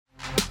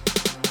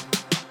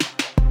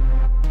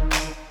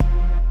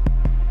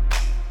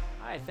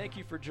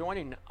Thank you for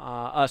joining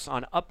us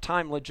on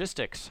Uptime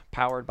Logistics,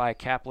 powered by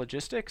CAP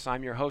Logistics.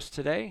 I'm your host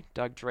today,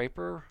 Doug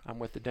Draper. I'm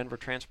with the Denver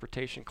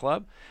Transportation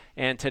Club,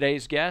 and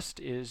today's guest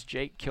is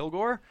Jake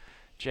Kilgore.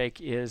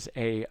 Jake is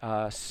a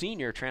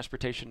senior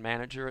transportation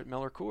manager at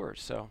Miller Coors.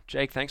 So,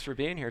 Jake, thanks for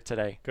being here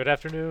today. Good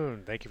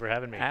afternoon. Thank you for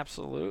having me.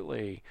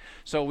 Absolutely.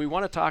 So, we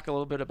want to talk a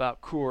little bit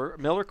about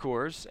Miller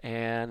Coors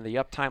and the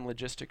Uptime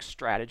Logistics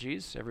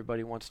strategies.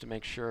 Everybody wants to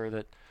make sure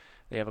that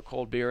they have a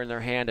cold beer in their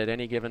hand at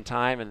any given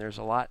time, and there's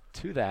a lot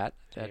to that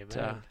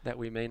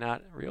we may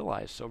not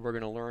realize. So we're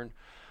going to learn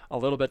a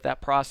little bit that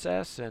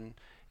process and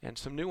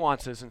some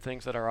nuances and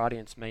things that our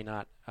audience may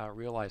not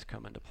realize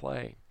come into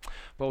play.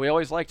 But we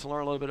always like to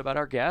learn a little bit about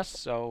our guests,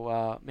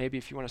 so maybe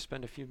if you want to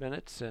spend a few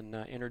minutes and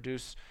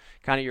introduce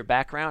kind of your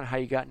background, how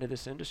you got into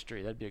this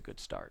industry, that'd be a good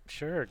start.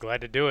 Sure,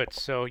 glad to do it.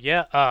 So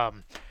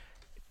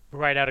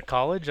right out of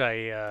college,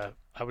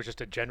 I was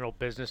just a general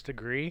business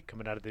degree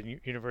coming out of the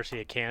University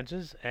of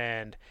Kansas,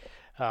 and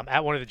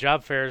at one of the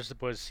job fairs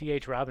was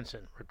C.H.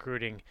 Robinson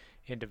recruiting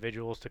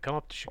individuals to come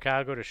up to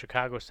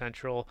Chicago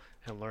Central,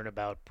 and learn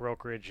about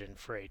brokerage and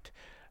freight.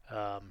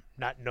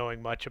 Not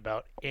knowing much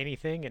about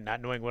anything and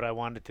not knowing what I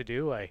wanted to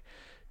do, I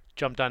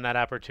jumped on that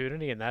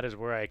opportunity, and that is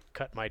where I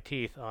cut my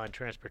teeth on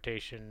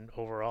transportation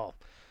overall.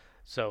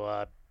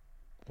 So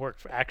worked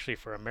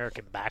for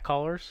American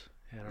Backhaulers.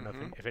 I don't know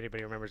if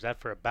anybody remembers that,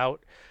 for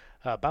about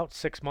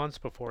 6 months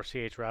before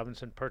C.H.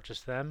 Robinson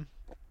purchased them,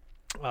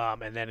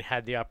 and then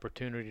had the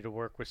opportunity to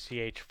work with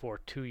C.H. for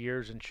 2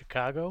 years in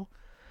Chicago,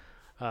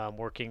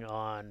 working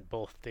on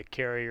both the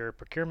carrier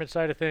procurement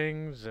side of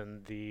things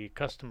and the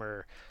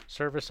customer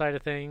service side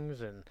of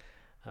things, and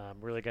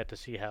really got to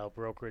see how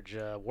brokerage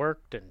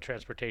worked and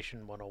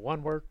Transportation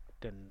 101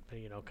 worked, and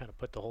kind of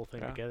put the whole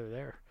thing together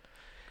there.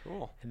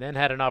 Cool. And then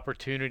had an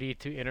opportunity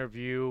to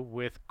interview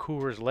with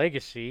Coors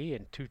Legacy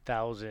in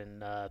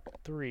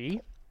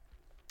 2003.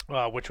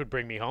 Which would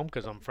bring me home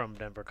because I'm from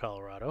Denver,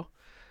 Colorado.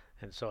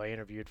 And so I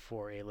interviewed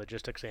for a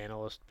logistics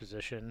analyst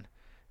position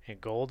in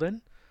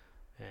Golden,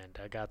 and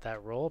I got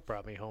that role. It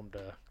brought me home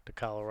to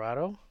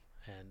Colorado,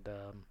 and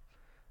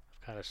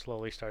I've kind of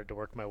slowly started to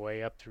work my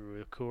way up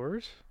through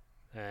Coors,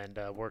 and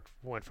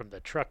went from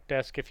the truck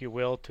desk, if you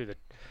will, to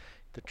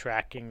the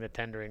tracking, the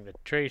tendering, the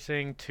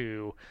tracing,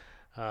 to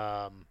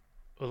a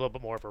little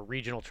bit more of a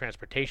regional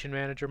transportation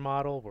manager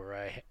model where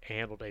I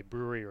handled a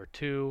brewery or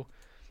two,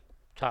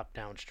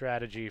 top-down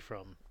strategy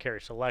from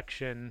carry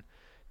selection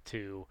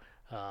to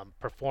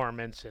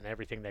performance and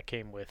everything that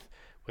came with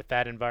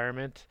that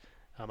environment.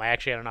 I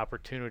actually had an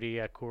opportunity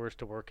at Coors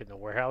to work in the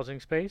warehousing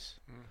space.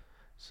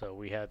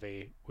 So at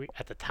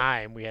the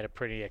time we had a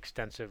pretty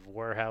extensive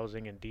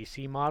warehousing and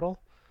DC model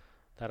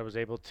that I was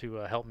able to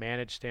help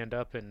manage, stand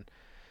up, and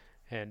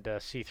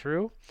see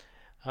through.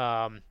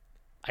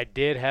 I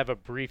did have a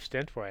brief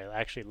stint where I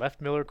actually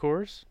left Miller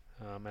Coors.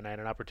 And I had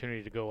an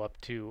opportunity to go up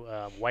to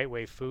White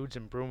Wave Foods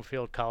in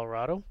Broomfield,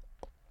 Colorado.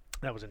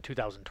 That was in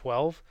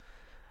 2012,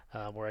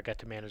 where I got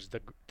to manage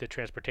the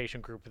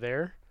transportation group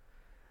there.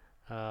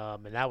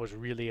 And that was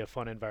really a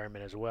fun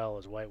environment as well,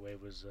 as White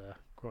Wave was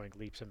growing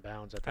leaps and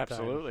bounds at the time.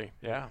 Absolutely,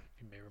 yeah.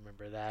 You may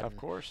remember that. Of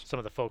course. Some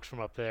of the folks from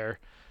up there.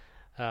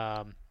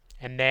 And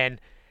then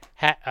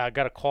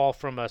got a call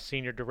from a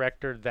senior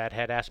director that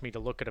had asked me to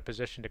look at a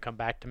position to come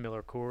back to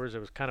Miller Coors. It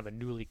was kind of a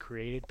newly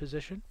created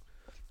position,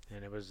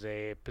 and it was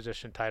a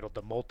position titled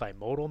the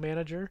multimodal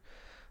manager.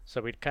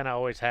 So we'd kind of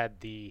always had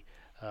the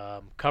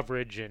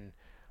coverage and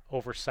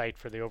oversight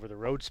for the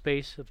over-the-road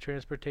space of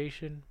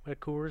transportation at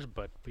Coors,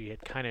 but we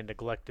had kind of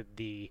neglected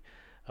the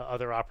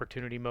other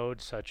opportunity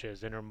modes such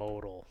as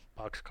intermodal,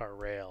 boxcar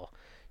rail,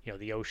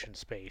 the ocean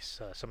space,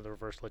 some of the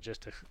reverse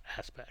logistics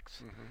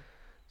aspects.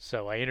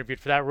 So I interviewed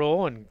for that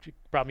role, and it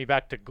brought me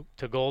back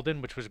to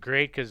Golden, which was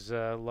great because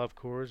I love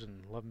Coors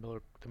and love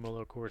the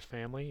Miller Coors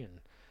family, and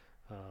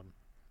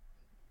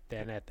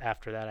then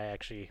after that, I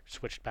actually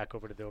switched back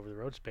over to the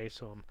over-the-road space,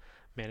 so I'm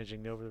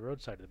managing the over-the-road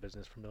side of the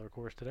business for Miller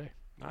Coors today.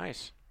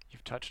 Nice.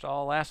 You've touched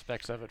all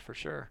aspects of it for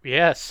sure.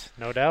 Yes,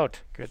 no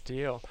doubt. Good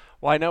deal.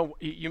 Well, I know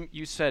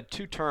you said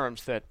two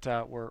terms that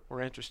were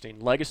interesting: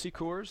 Legacy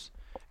Coors,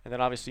 and then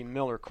obviously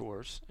Miller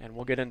Coors. And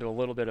we'll get into a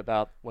little bit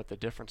about what the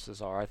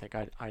differences are. I think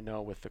I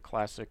know with the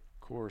classic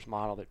Coors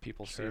model that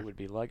people see would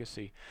be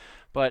Legacy.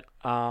 But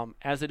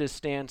as it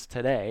stands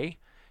today,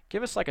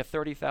 give us like a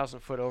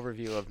 30,000-foot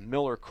overview of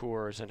Miller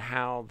Coors and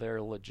how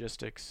their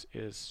logistics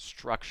is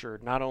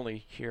structured, not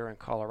only here in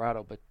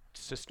Colorado, but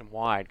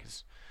system-wide,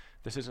 because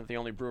this isn't the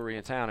only brewery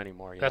in town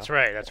anymore. That's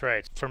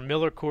right. For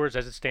Miller Coors,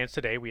 as it stands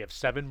today, we have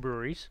 7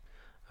 breweries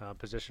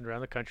positioned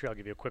around the country. I'll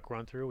give you a quick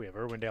run-through. We have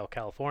Irwindale,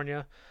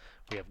 California.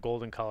 We have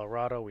Golden,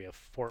 Colorado. We have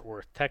Fort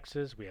Worth,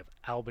 Texas. We have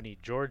Albany,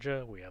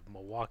 Georgia. We have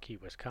Milwaukee,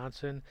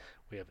 Wisconsin.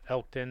 We have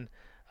Elkton,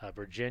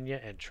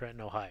 Virginia, and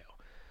Trenton, Ohio.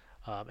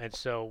 And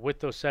so with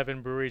those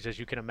 7 breweries, as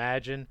you can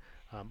imagine,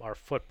 our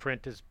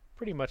footprint is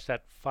pretty much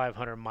that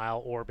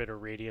 500-mile orbit or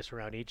radius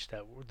around each,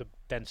 that the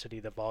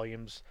density, the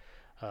volumes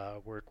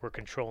we're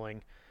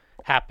controlling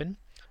happen.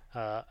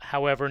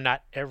 However,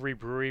 not every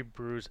brewery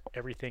brews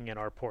everything in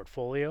our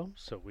portfolio,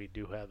 so we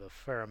do have a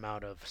fair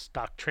amount of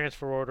stock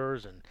transfer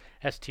orders and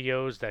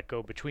STOs that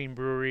go between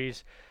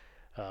breweries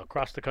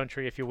across the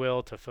country, if you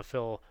will, to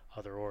fulfill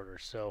other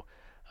orders. So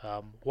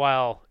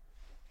while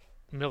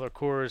Miller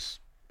Coors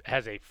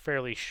has a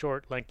fairly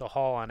short length of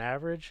haul on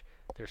average,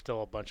 there's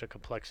still a bunch of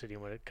complexity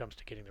when it comes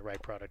to getting the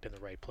right product in the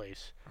right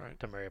place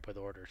to marry up with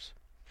orders.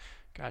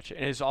 Gotcha.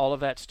 And is all of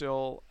that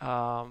still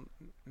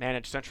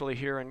managed centrally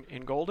here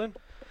in Golden?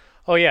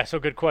 Oh yeah, so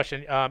good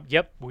question.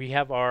 Yep, we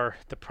have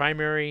the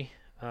primary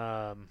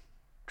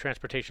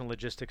transportation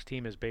logistics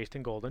team is based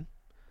in Golden.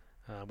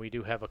 We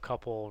do have a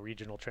couple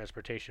regional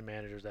transportation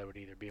managers that would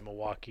either be in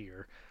Milwaukee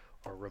or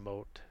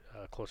remote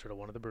closer to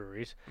one of the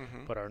breweries.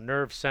 Mm-hmm. But our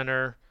nerve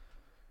center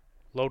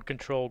load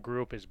control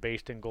group is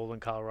based in Golden,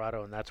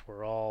 Colorado, and that's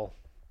where all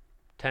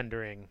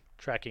tendering,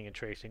 tracking and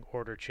tracing,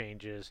 order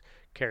changes,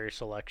 carrier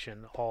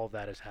selection, all of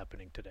that is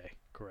happening today.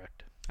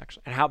 Correct.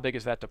 Excellent. And how big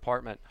is that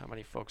department? How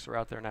many folks are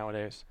out there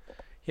nowadays?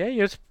 Yeah,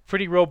 it's a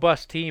pretty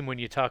robust team when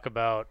you talk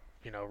about,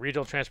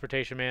 regional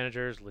transportation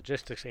managers,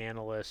 logistics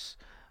analysts,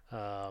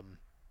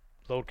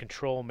 load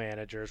control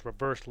managers,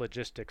 reverse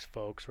logistics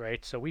folks,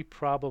 right? So we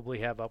probably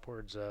have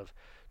upwards of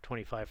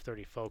 25,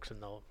 30 folks in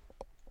the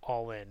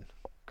all-in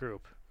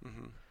group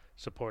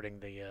supporting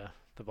the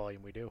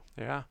volume we do.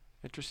 Yeah,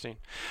 interesting.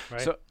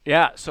 Right.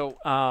 So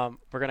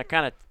we're going to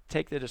kind of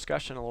take the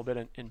discussion a little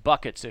bit in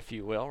buckets, if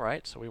you will,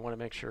 right? So we want to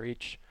make sure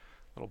each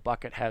little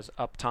bucket has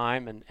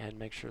uptime and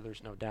make sure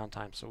there's no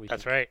downtime so we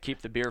can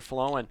keep the beer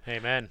flowing.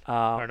 Amen.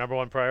 Our number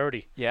one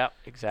priority. Yeah,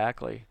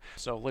 exactly.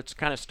 So let's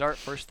kind of start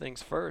first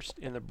things first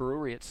in the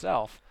brewery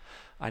itself.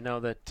 I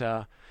know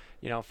that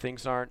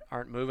things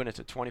aren't moving. It's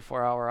a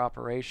 24-hour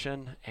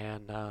operation,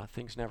 and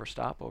things never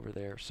stop over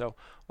there. So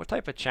what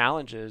type of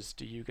challenges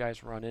do you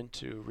guys run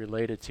into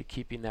related to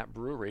keeping that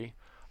brewery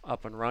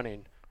up and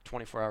running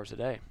 24 hours a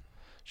day?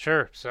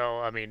 Sure. So,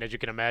 I mean, as you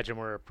can imagine,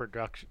 we're a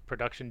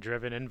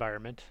production-driven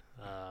environment,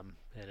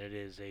 and it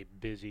is a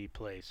busy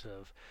place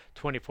of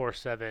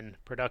 24/7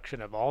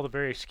 production of all the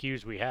various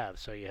SKUs we have.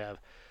 So you have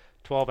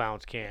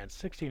 12-ounce cans,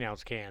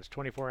 16-ounce cans,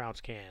 24-ounce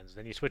cans.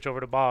 Then you switch over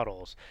to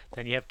bottles.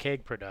 Then you have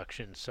keg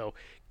production. So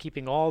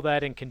keeping all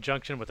that in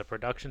conjunction with a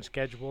production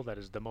schedule that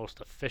is the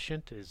most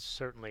efficient is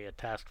certainly a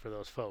task for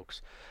those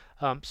folks.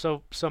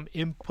 So some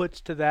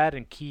inputs to that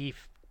and key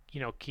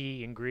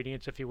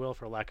ingredients, if you will,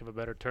 for lack of a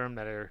better term,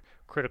 that are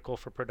critical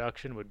for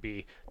production would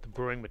be the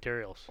brewing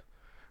materials,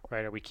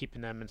 right? Are we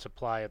keeping them in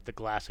supply of the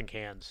glass and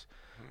cans?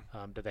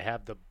 Do they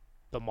have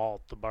the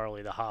malt, the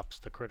barley, the hops,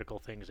 the critical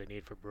things they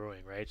need for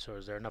brewing, right? So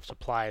is there enough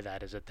supply of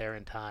that? Is it there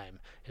in time?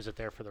 Is it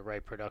there for the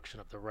right production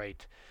of the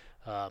right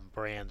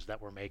brands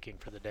that we're making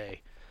for the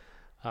day?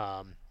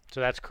 So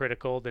that's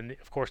critical. Then,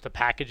 of course, the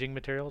packaging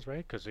materials,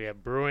 right? Because we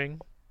have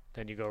brewing,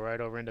 then you go right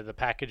over into the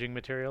packaging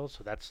materials.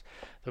 So that's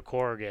the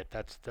corrugate,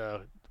 that's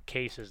the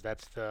cases,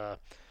 that's the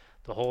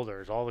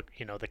holders, all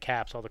the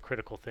caps, all the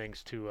critical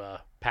things to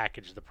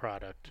package the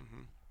product.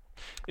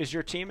 Is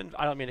your team,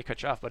 I don't mean to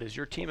cut you off, but is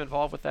your team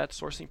involved with that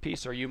sourcing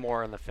piece, or are you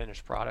more on the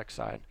finished product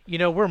side?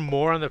 We're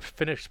more on the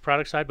finished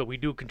product side, but we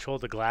do control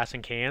the glass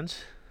and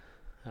cans.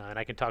 And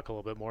I can talk a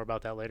little bit more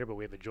about that later, but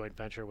we have a joint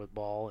venture with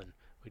Ball, and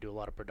we do a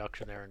lot of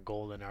production there in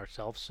Golden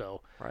ourselves.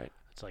 So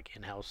it's like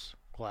in-house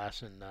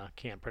glass and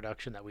can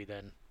production that we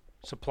then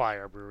supply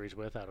our breweries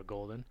with out of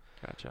Golden.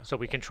 Gotcha. So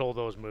we control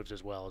those moves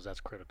as well, as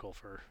that's critical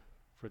for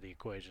the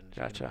equation,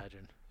 as you can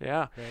imagine.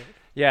 Yeah. Right?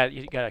 Yeah,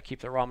 you got to keep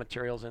the raw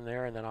materials in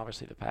there, and then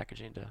obviously the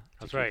packaging to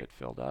keep it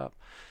filled up.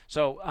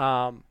 So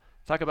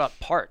talk about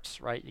parts,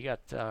 right? You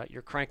got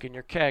you're cranking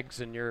your kegs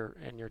and your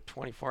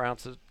 24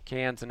 ounces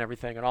cans and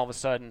everything, and all of a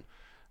sudden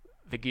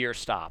the gears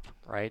stop,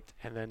 right?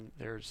 And then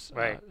there's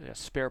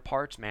spare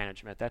parts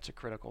management. That's a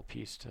critical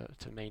piece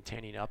to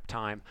maintaining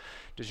uptime.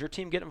 Does your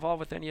team get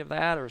involved with any of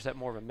that, or is that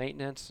more of a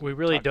maintenance? We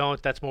really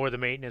don't. That's more the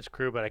maintenance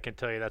crew, but I can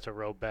tell you that's a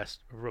robust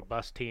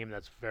team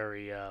that's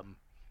very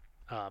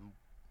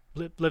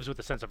lives with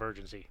a sense of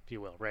urgency, if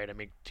you will, right? I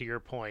mean, to your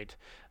point,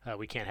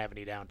 we can't have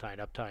any downtime.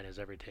 Uptime is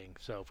everything.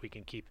 So if we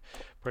can keep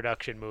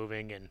production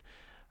moving and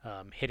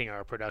hitting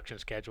our production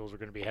schedules, we're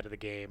going to be ahead of the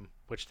game,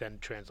 which then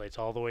translates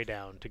all the way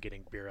down to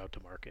getting beer out to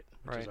market,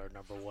 which is our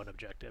number one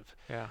objective.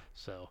 Yeah.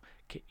 So,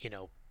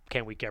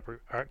 can we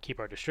keep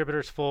our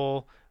distributors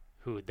full,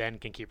 who then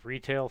can keep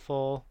retail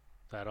full?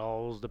 That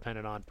all is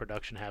dependent on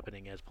production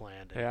happening as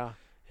planned.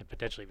 And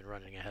potentially even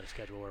running ahead of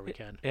schedule where we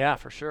can. Yeah,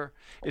 for sure.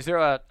 Is there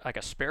a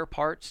spare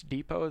parts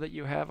depot that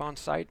you have on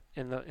site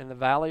in the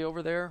valley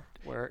over there,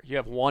 where you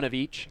have one of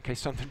each in case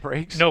something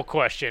breaks? No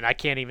question. I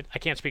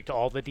can't speak to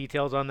all the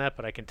details on that,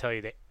 but I can tell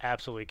you they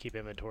absolutely keep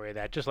inventory of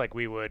that, just like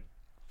we would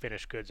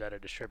finished goods at a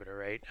distributor,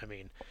 right? I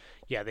mean,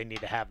 yeah, they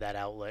need to have that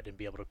outlet and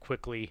be able to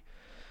quickly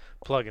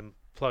plug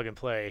and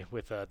play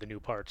with the new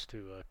parts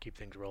to keep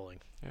things rolling.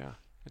 Yeah,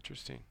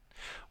 interesting.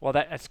 Well,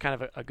 that's kind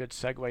of a good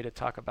segue to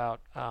talk about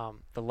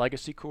the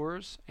legacy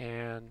Coors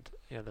and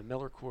the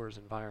Miller Coors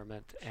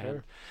environment. Sure.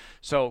 And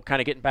so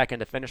kind of getting back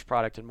into finished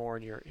product and more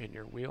in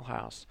your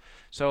wheelhouse.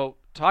 So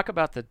talk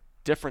about the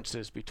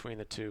differences between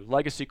the two.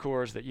 Legacy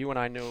Coors that you and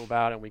I knew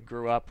about, and we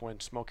grew up when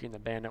Smokey and the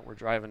Bandit were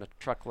driving a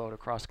truckload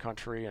across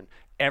country, and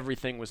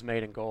everything was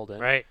made in Golden.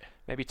 Right.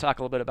 Maybe talk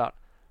a little bit about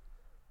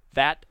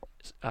that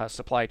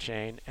supply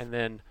chain, and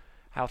then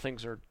how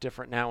things are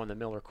different now in the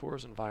Miller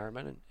Coors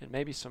environment, and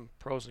maybe some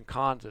pros and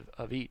cons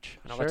of each.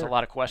 I know that's a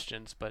lot of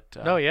questions, but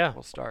no, yeah,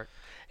 we'll start.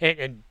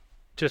 And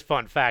just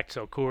fun fact,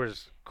 so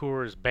Coors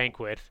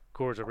Banquet,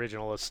 Coors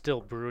Original, is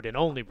still brewed and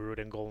only brewed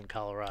in Golden,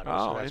 Colorado.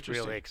 Oh, so that's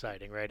really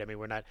exciting, right? I mean,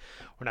 we're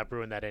not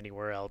brewing that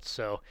anywhere else.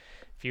 So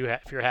if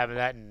you're having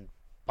that in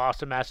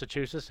Boston,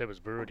 Massachusetts, it was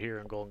brewed here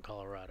in Golden,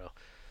 Colorado.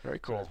 Very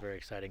cool. So that's very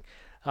exciting.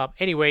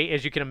 Anyway,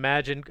 as you can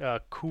imagine,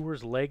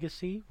 Coors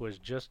Legacy was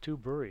just 2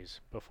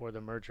 breweries before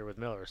the merger with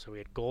Miller. So we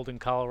had Golden,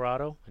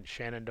 Colorado, and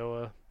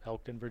Shenandoah,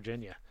 Elkton,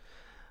 Virginia.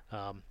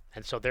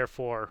 And so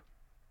therefore,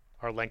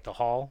 our length of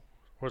haul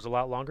was a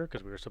lot longer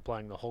because we were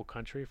supplying the whole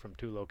country from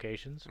 2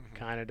 locations. Mm-hmm.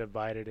 Kind of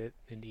divided it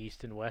in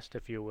east and west,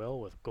 if you will,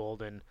 with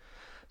Golden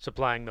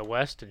supplying the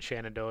west and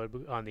Shenandoah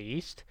on the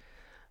east.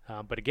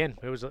 But again,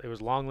 it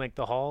was long length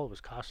of haul. It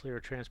was costlier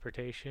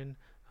transportation.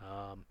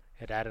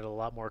 It added a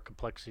lot more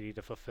complexity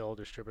to fulfill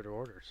distributor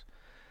orders.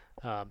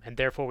 And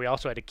therefore, we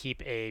also had to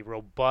keep a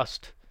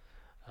robust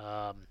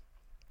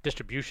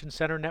distribution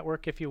center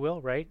network, if you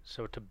will, right?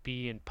 So to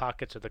be in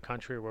pockets of the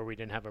country where we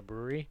didn't have a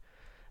brewery.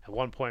 At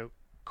one point,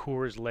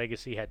 Coors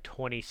Legacy had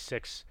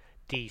 26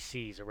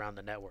 DCs around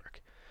the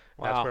network.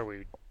 Wow. That's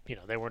where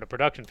they weren't a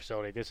production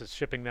facility. This is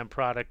shipping them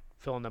product,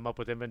 filling them up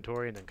with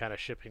inventory, and then kind of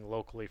shipping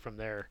locally from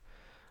there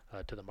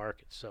to the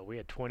market. So we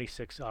had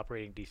 26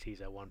 operating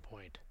DCs at one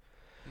point.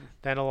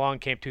 Then along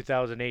came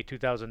 2008,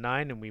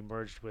 2009, and we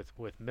merged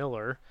with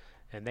Miller,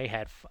 and they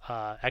had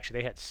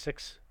they had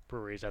 6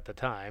 breweries at the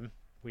time.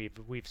 We've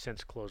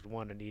since closed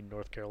 1 in Eden,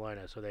 North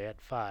Carolina, so they had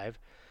 5,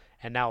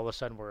 and now all of a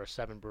sudden we're a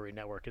 7 brewery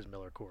network as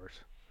Miller Coors.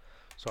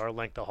 So our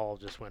length of haul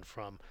just went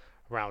from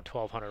around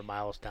 1,200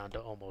 miles down to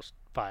almost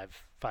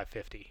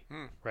 550,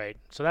 right?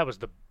 So that was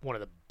one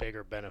of the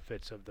bigger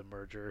benefits of the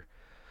merger,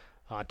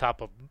 on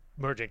top of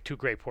merging 2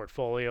 great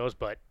portfolios,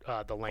 but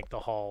the length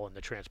of haul and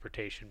the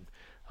transportation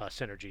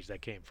synergies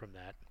that came from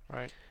that.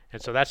 Right.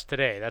 And so that's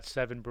today. That's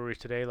 7 breweries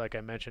today, like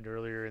I mentioned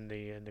earlier in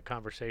the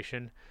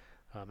conversation,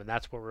 and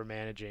that's what we're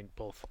managing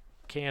both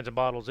cans and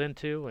bottles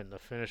into and the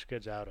finished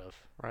goods out of.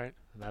 Right.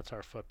 And that's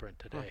our footprint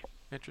today.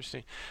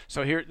 Interesting.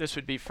 So here, this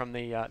would be from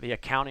the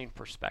accounting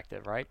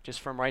perspective, right? Just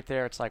from right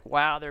there, it's like,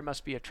 wow, there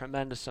must be a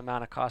tremendous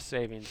amount of cost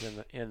savings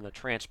in the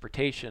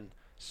transportation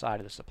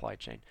side of the supply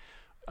chain.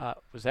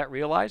 Was that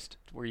realized?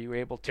 Were you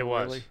able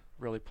to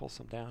really pull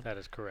some down? That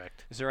is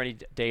correct. Is there any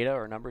data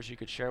or numbers you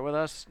could share with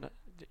us?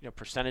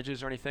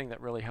 Percentages or anything that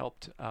really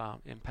helped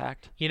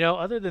impact?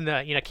 Other than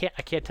that,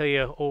 I can't tell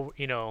you.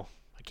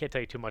 I can't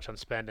tell you too much on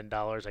spend in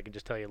dollars. I can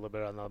just tell you a little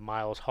bit on the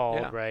miles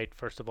hauled, right?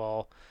 First of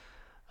all,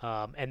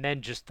 and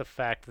then just the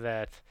fact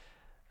that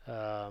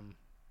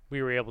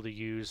we were able to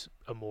use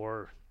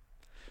able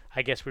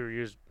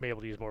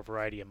to use more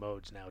variety of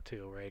modes now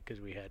too, right?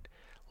 Because we had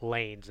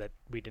lanes that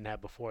we didn't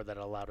have before that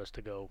allowed us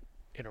to go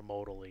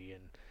intermodally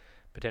and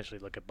potentially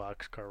look at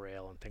boxcar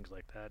rail and things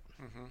like that.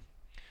 Mm-hmm.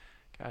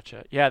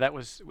 Gotcha. Yeah, that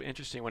was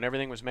interesting. When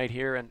everything was made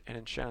here and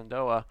in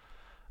Shenandoah,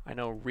 I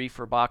know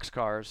reefer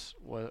boxcars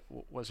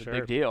was a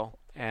big deal.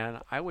 And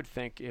I would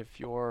think if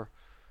your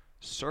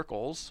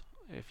circles,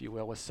 if you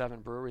will, with 7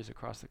 breweries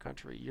across the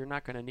country, you're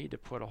not going to need to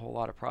put a whole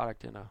lot of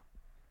product in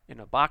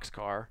a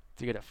boxcar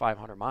to get it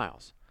 500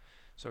 miles.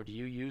 So do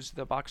you use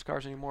the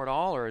boxcars anymore at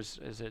all, or is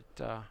it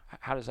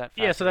how does that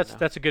factor Yeah, so in now?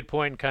 that's a good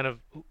point, and kind of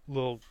a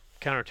little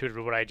counterintuitive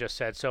to what I just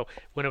said. So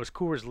when it was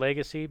Coors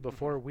Legacy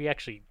before, we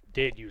actually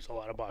did use a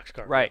lot of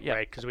boxcar, right?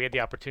 Because we had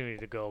the opportunity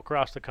to go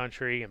across the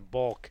country in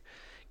bulk,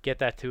 get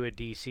that to a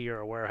DC or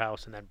a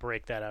warehouse, and then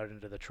break that out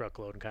into the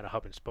truckload and kind of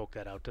hub and spoke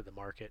that out to the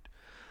market.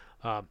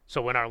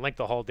 So when our length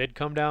of haul did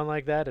come down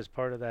like that as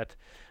part of that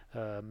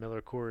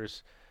Miller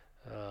Coors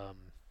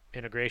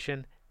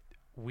integration,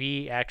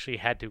 we actually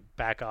had to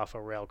back off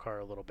a rail car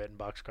a little bit in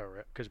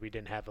boxcar because we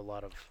didn't have a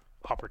lot of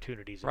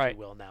opportunities, if you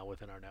will, now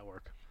within our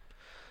network.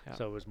 Yep.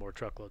 So it was more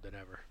truckload than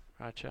ever.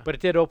 Gotcha. But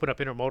it did open up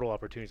intermodal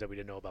opportunities that we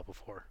didn't know about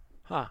before.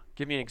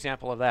 Give me an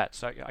example of that.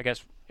 So I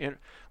guess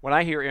when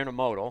I hear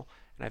intermodal,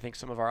 and I think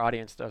some of our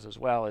audience does as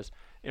well, is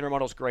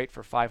intermodal is great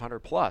for 500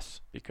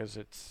 plus because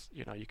it's,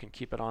 you can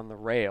keep it on the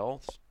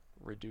rail,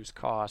 reduce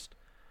cost.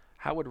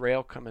 How would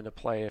rail come into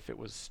play if it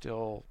was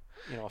still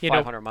a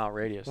 500-mile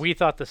radius? We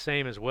thought the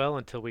same as well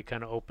until we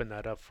kind of opened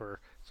that up for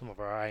some of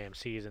our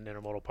IMCs and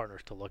intermodal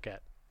partners to look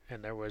at.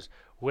 And there was,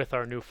 with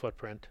our new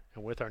footprint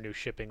and with our new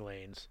shipping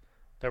lanes,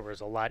 there was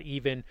a lot,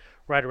 even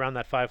right around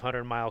that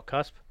 500-mile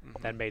cusp,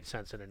 that made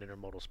sense in an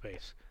intermodal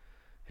space.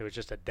 It was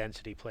just a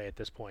density play at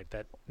this point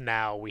that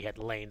now we had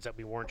lanes that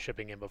we weren't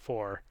shipping in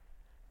before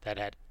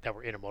that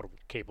were intermodal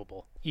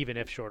capable, even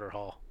if shorter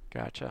haul.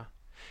 Gotcha.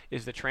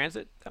 Is the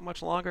transit that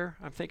much longer?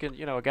 I'm thinking,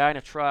 a guy in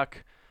a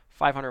truck,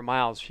 500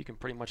 miles, he can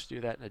pretty much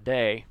do that in a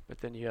day,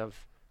 but then you have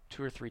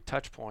 2 or 3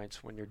 touch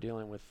points when you're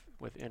dealing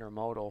with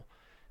intermodal.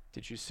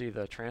 Did you see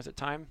the transit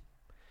time?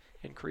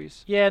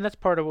 increase? Yeah, and that's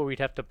part of what we'd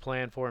have to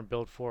plan for and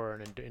build for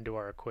and into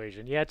our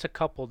equation. Yeah, it's a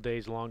couple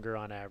days longer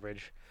on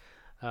average,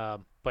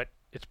 but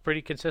it's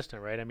pretty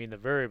consistent, right? I mean, the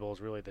variable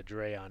is really the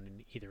dray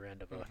on either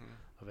end of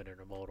an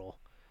intermodal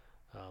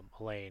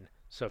lane.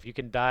 So if you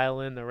can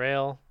dial in the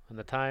rail and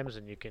the times,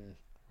 and you can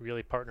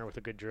really partner with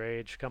a good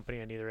drayage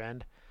company on either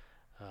end,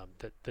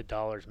 the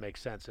dollars make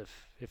sense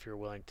if you're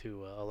willing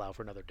to allow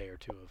for another day or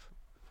two of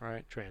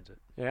Right. transit.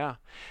 Yeah.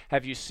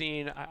 Have you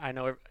seen, I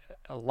know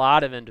a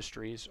lot of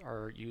industries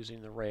are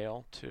using the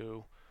rail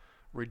to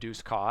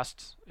reduce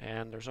costs,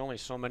 and there's only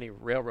so many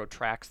railroad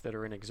tracks that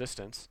are in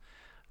existence.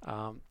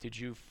 Did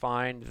you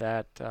find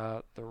that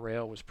the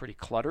rail was pretty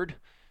cluttered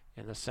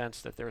in the sense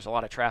that there's a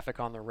lot of traffic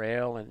on the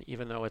rail, and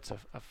even though it's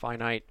a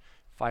finite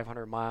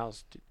 500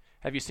 miles,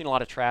 have you seen a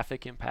lot of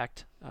traffic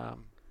impact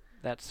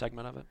that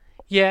segment of it?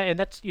 Yeah, and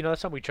that's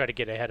something we try to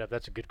get ahead of.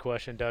 That's a good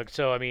question, Doug.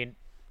 So I mean,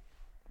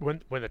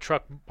 when the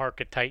truck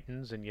market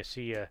tightens and you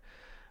see a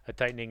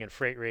tightening in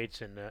freight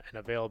rates and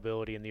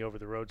availability in the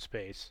over-the-road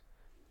space,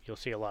 you'll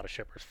see a lot of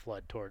shippers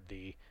flood toward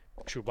the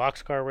true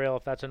boxcar rail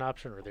if that's an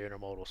option, or the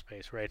intermodal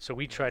space, right? So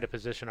we try to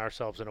position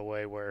ourselves in a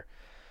way where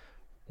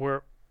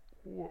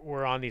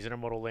we're on these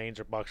intermodal lanes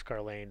or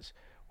boxcar lanes,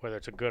 whether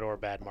it's a good or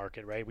bad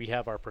market, right? We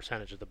have our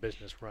percentage of the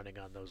business running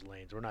on those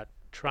lanes. We're not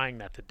trying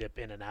not to dip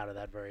in and out of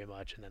that very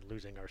much and then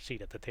losing our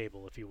seat at the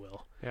table, if you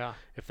will. Yeah.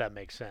 If that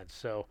makes sense.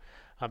 So,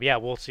 yeah,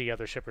 we'll see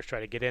other shippers try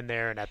to get in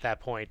there, and at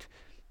that point,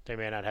 they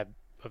may not have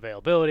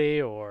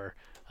availability, or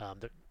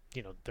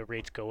the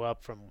rates go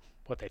up from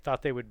what they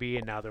thought they would be,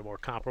 and now they're more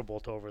comparable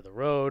to over the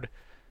road.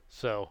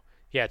 So,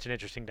 yeah, it's an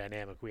interesting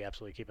dynamic we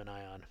absolutely keep an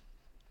eye on.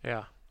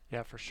 Yeah.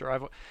 Yeah, for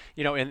sure.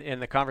 In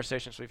the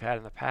conversations we've had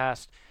in the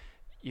past,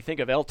 you think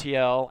of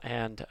LTL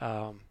and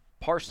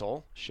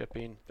parcel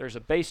shipping, there's a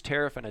base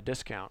tariff and a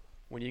discount.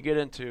 When you get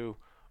into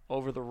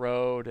over the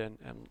road and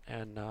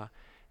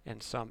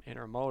some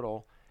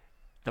intermodal,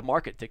 the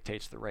market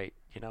dictates the rate.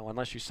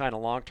 Unless you sign a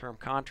long-term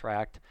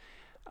contract,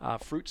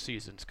 fruit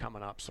season's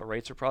coming up, so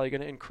rates are probably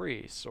going to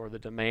increase, or the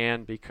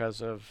demand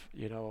because of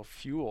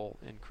fuel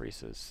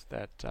increases.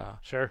 That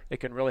Sure. it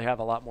can really have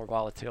a lot more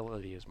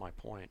volatility. Is my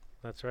point.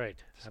 That's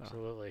right. So,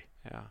 Absolutely.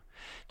 yeah.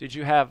 Did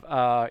you have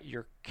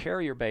your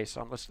carrier base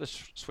on?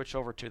 Let's switch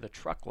over to the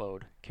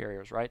truckload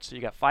carriers, right? So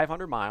you got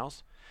 500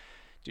 miles.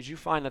 Did you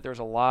find that there's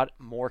a lot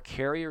more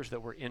carriers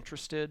that were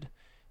interested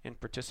in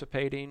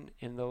participating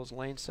in those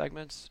lane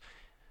segments?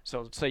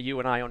 So let's say you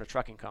and I own a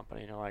trucking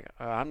company, and you're like,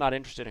 I'm not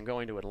interested in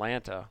going to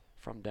Atlanta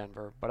from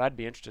Denver, but I'd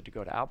be interested to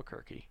go to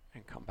Albuquerque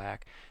and come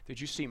back.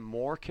 Did you see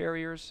more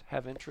carriers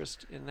have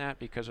interest in that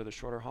because of the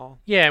shorter haul?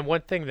 Yeah, and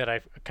one thing that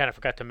I kind of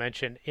forgot to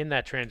mention in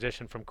that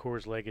transition from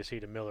Coors Legacy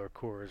to Miller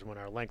Coors, when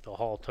our length of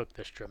haul took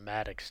this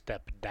dramatic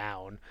step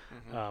down,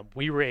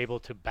 we were able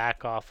to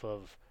back off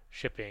of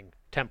shipping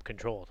temp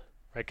controlled,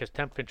 right? Because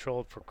temp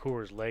controlled for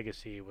Coors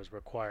Legacy was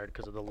required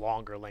because of the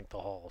longer length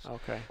of hauls.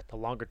 Okay. The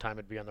longer time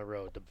it'd be on the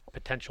road, the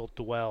potential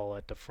dwell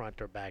at the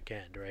front or back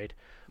end, right?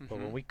 But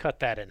when we cut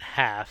that in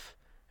half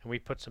and we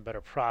put some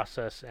better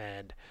process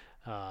and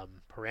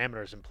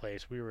parameters in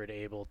place, we were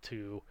able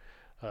to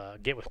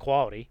get with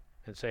quality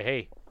and say,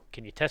 hey,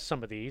 can you test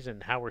some of these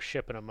and how we're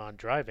shipping them on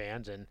dry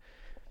vans, and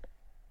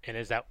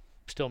is that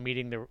still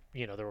meeting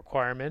the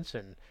requirements?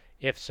 And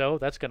if so,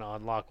 that's going to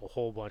unlock a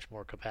whole bunch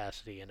more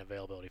capacity and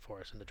availability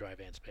for us in the dry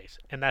van space.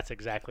 And that's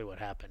exactly what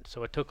happened.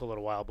 So it took a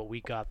little while, but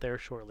we got there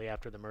shortly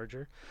after the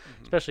merger,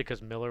 especially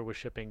because Miller was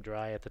shipping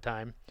dry at the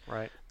time.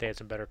 Right. They had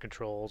some better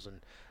controls,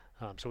 and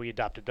so we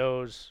adopted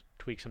those,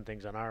 tweaked some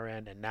things on our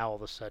end, and now all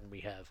of a sudden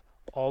we have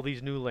all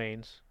these new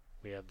lanes.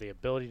 We have the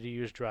ability to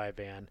use dry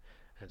van,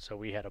 and so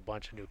we had a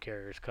bunch of new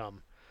carriers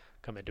come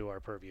into our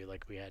purview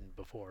like we hadn't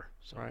before.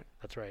 So Right.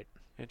 That's right.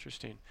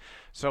 Interesting.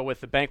 So with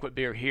the banquet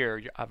beer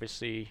here,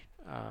 obviously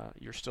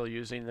you're still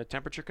using the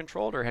temperature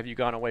controlled, or have you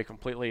gone away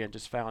completely and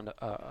just found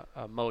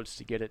modes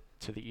to get it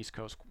to the East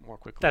Coast more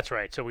quickly? That's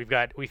right. So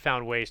we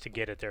found ways to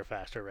get it there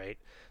faster, right?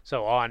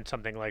 So on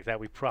something like that,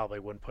 we probably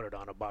wouldn't put it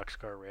on a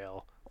boxcar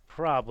rail.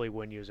 Probably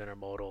wouldn't use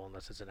intermodal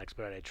unless it's an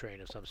expedited train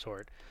of some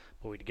sort,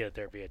 but we'd get it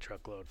there via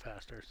truckload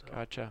faster. So.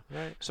 Gotcha.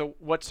 Right. So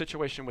what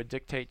situation would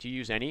dictate? Do you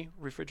use any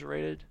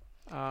refrigerated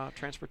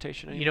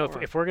transportation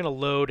anymore? If we're going to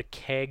load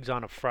kegs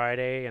on a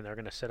Friday and they're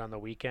going to sit on the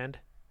weekend,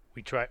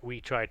 we try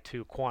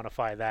to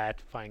quantify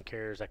that, find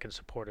carriers that can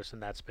support us in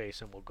that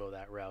space, and we'll go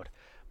that route.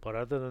 But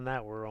other than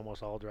that, we're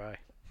almost all dry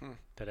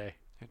today.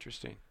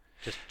 Interesting.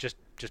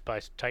 Just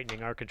by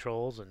tightening our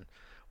controls and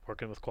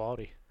working with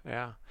quality.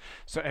 Yeah.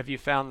 So have you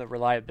found the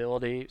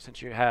reliability,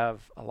 since you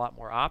have a lot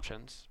more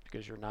options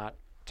because you're not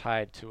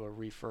tied to a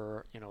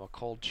reefer, a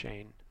cold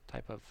chain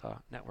type of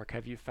network,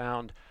 have you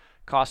found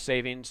cost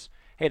savings?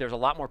 Hey, there's a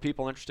lot more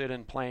people interested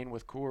in playing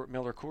with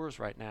Miller Coors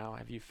right now.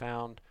 Have you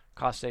found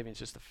cost savings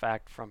just the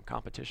fact from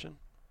competition?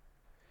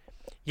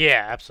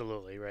 Yeah,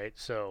 absolutely, right?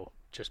 So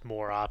just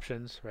more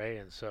options, right?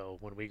 And so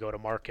when we go to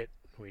market,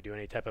 we do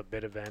any type of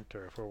bid event,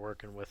 or if we're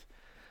working with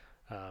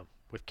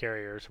with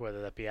carriers,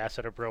 whether that be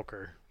asset or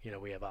broker,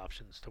 we have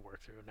options to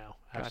work through now.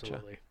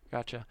 Absolutely.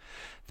 Gotcha.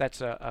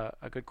 That's a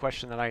good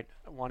question that I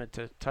wanted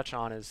to touch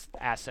on is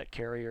asset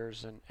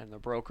carriers and the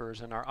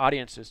brokers. And our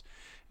audience is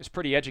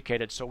pretty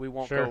educated, so we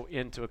won't go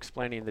into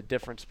explaining the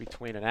difference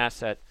between an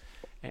asset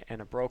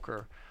and a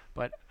broker.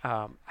 But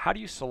how do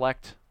you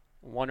select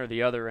one or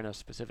the other in a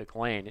specific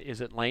lane?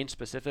 Is it lane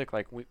specific?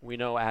 Like we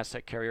know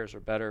asset carriers are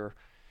better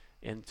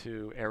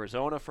into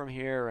Arizona from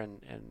here,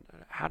 and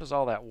how does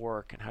all that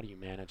work, and how do you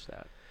manage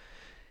that?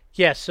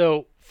 Yeah,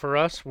 so for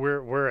us,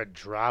 we're a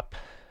drop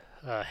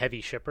heavy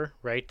shipper,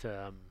 right?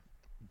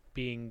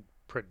 Being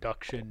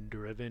production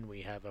driven,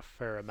 we have a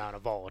fair amount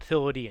of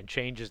volatility and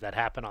changes that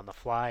happen on the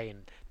fly,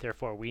 and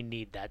therefore we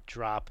need that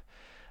drop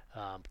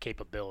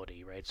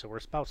capability, right? So we're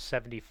about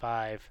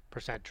 75%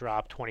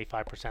 drop,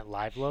 25%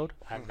 live load,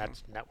 and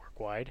that's network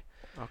wide.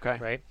 Okay.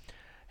 Right?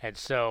 And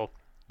so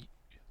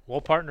we'll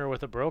partner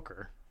with a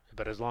broker,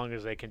 but as long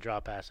as they can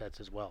drop assets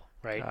as well,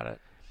 right? Got it.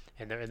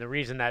 And the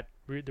reason that's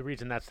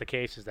the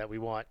case is that we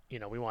want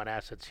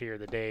assets here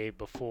the day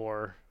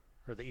before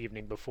or the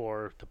evening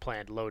before the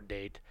planned load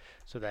date,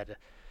 so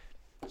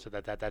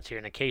that's here.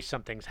 And in case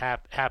something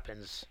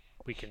happens,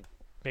 we can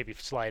maybe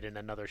slide in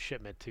another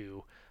shipment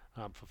to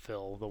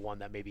fulfill the one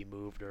that maybe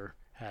moved or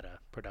had a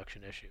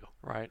production issue.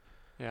 Right.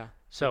 Yeah.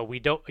 So we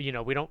don't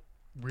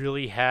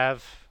really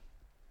have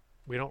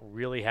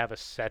a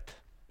set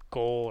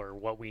goal or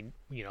what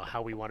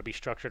how we want to be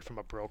structured from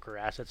a broker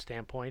asset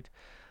standpoint.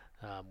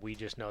 We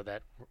just know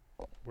that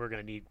we're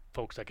going to need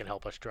folks that can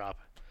help us drop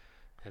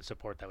and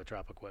support that with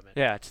drop equipment.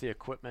 Yeah, it's the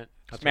equipment.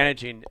 It's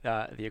managing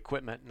the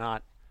equipment,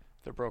 not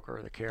the broker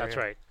or the carrier. That's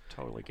right.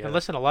 Totally get it. And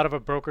listen, a lot of our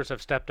brokers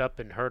have stepped up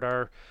and heard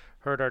our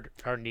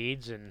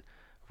needs and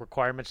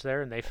requirements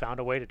there, and they found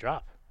a way to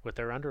drop with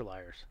their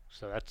underliers.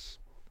 So that's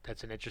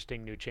an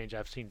interesting new change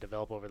I've seen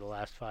develop over the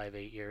last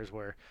 5-8 years,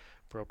 where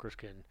brokers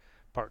can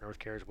partner with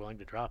carriers willing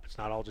to drop. It's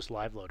not all just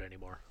live load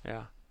anymore.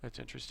 Yeah, that's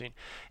interesting.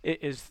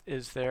 Is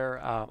there?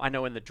 I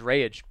know in the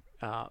drayage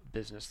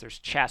business, there's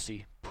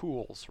chassis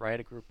pools, right?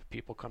 A group of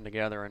people come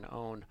together and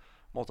own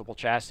multiple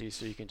chassis,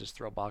 so you can just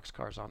throw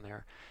boxcars on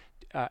there.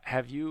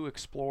 Have you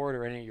explored,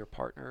 or any of your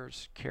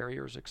partners,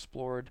 carriers,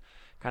 explored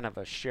kind of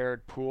a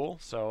shared pool?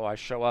 So I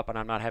show up and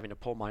I'm not having to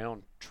pull my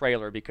own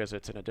trailer because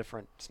it's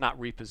not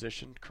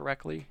repositioned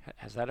correctly.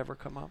 Has that ever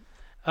come up?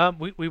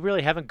 We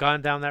really haven't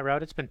gone down that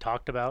route. It's been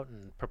talked about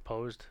and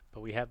proposed,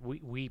 but we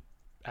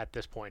at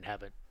this point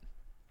haven't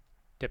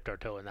dipped our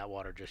toe in that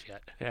water just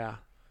yet. Yeah.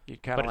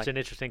 But it's an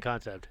interesting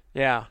concept.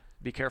 Yeah.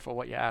 Be careful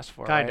what you ask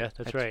for. Kinda, right?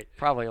 that's right.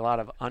 Probably a lot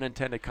of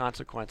unintended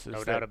consequences.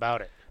 No doubt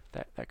about it.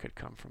 That could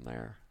come from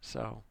there.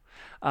 So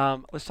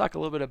let's talk a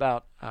little bit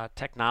about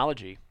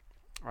technology.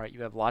 All right,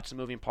 you have lots of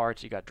moving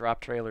parts. You got drop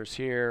trailers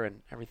here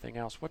and everything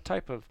else. What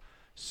type of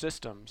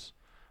systems?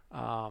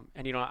 And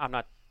I'm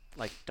not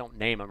don't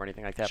name them or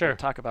anything like that. Sure. But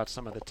talk about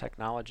some of the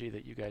technology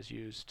that you guys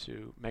use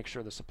to make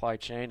sure the supply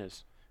chain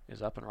is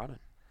up and running.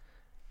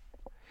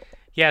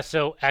 Yeah,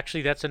 so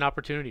actually that's an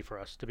opportunity for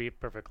us, to be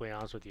perfectly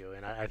honest with you.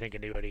 And I think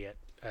anybody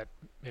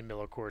in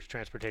Miller Coors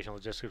Transportation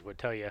Logistics would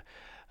tell you,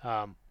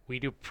 we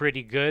do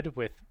pretty good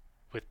with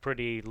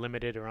pretty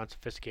limited or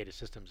unsophisticated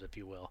systems, if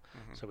you will.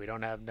 Mm-hmm. So we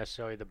don't have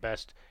necessarily the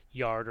best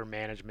yard or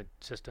management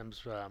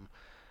systems.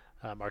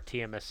 Our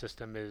TMS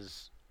system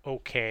is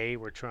okay.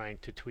 We're trying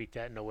to tweak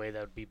that in a way that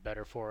would be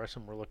better for us,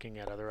 and we're looking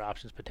at other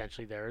options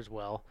potentially there as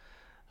well.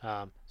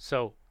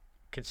 So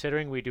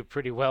considering we do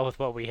pretty well with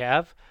what we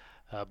have,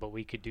 but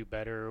we could do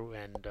better,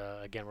 and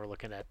again, we're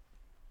looking at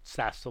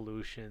SaaS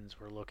solutions.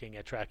 We're looking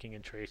at tracking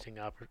and tracing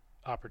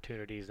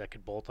opportunities that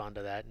could bolt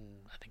onto that, and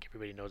I think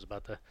everybody knows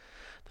about the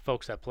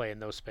folks that play in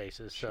those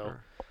spaces.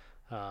 Sure.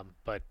 So,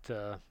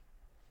 but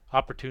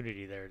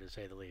opportunity there, to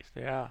say the least.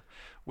 Yeah.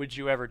 Would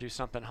you ever do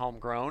something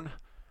homegrown?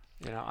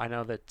 I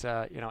know that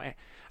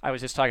I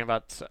was just talking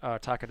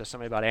to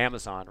somebody about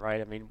Amazon, right?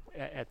 I mean,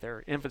 at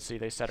their infancy,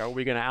 they said, "Are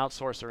we going to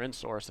outsource or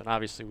insource?" And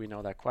obviously, we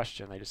know that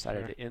question. They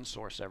decided to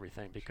insource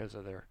everything because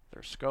of their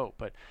scope.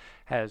 But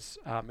has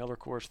Miller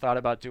Coors thought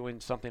about doing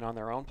something on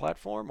their own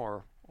platform,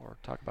 or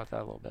talk about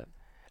that a little bit?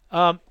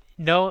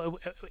 No,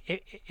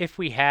 if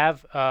we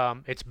have,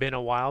 it's been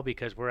a while,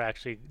 because we're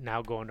actually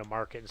now going to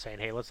market and saying,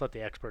 "Hey, let's let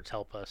the experts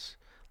help us.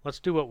 Let's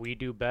do what we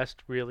do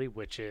best, really,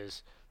 which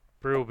is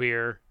brew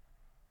beer,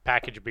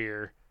 package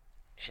beer,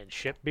 and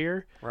ship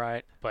beer."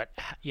 Right. But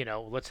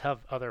let's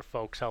have other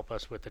folks help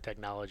us with the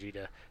technology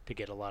to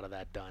get a lot of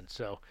that done.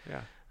 So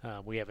yeah,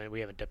 we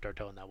haven't dipped our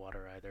toe in that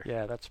water either.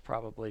 Yeah, that's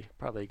probably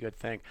a good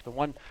thing. The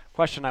one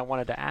question I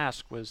wanted to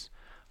ask was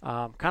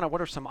kind of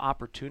what are some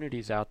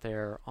opportunities out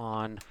there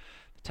on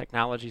the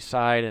technology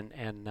side,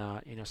 and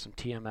some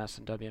TMS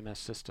and WMS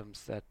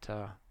systems that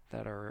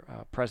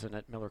are present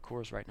at Miller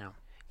Coors right now.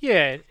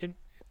 Yeah.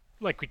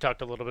 Like we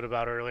talked a little bit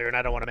about earlier, and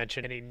I don't want to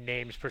mention any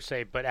names per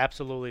se, but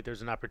absolutely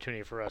there's an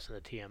opportunity for us in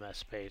the TMS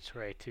space,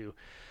 right, to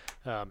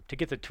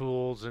get the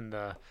tools and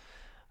the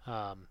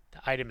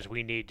items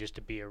we need just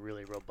to be a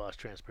really robust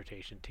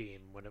transportation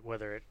team,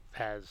 whether it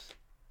has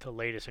the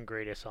latest and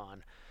greatest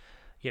on,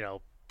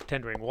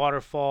 tendering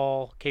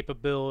waterfall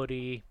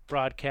capability,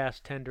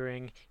 broadcast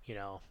tendering,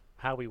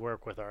 how we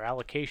work with our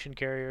allocation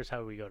carriers,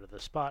 how we go to the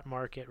spot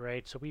market,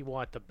 right? So we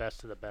want the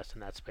best of the best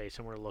in that space,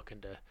 and we're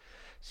looking to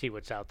see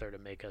what's out there to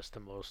make us the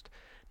most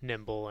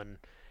nimble and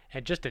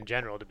just in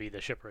general to be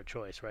the shipper of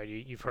choice, right?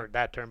 You've heard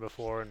that term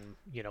before, and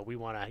we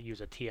want to use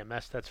a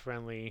TMS that's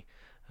friendly.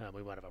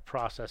 We want to have a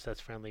process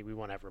that's friendly. We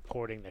want to have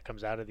reporting that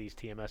comes out of these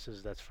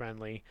TMSs that's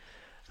friendly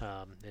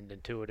and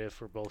intuitive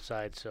for both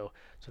sides. So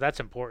that's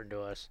important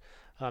to us.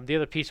 The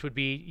other piece would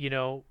be,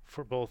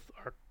 for both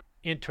our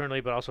internally,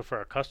 but also for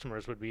our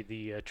customers, would be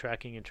the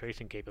tracking and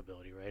tracing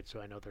capability, right? So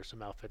I know there's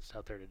some outfits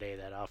out there today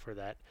that offer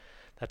that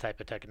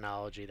type of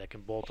technology that can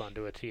bolt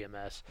onto a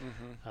TMS.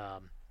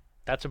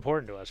 That's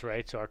important to us,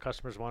 right? So our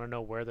customers want to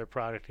know where their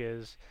product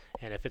is,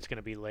 and if it's going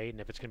to be late, and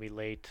if it's going to be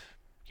late,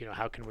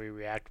 how can we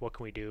react? What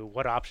can we do?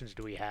 What options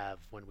do we have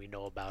when we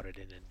know about it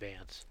in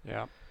advance?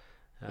 Yeah.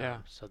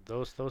 So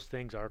those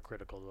things are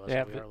critical to us.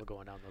 Yeah, we are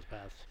going down those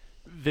paths.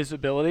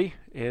 Visibility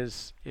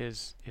is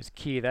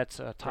key. That's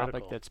a topic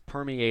Critical. that's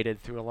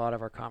permeated through a lot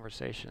of our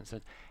conversations.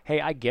 And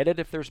hey, I get it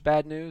if there's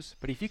bad news,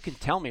 but if you can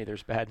tell me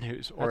there's bad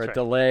news or That's a right.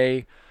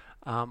 delay,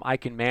 I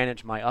can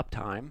manage my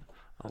uptime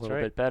a That's little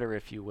right. bit better,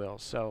 if you will.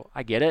 So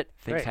I get it.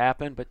 Things Right.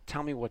 happen, but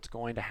tell me what's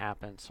going to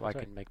happen so That's I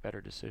right. can make better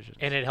decisions.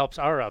 And it helps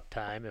our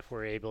uptime if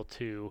we're able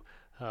to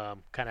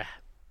kind of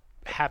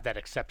have that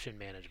exception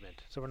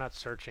management. So we're not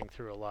searching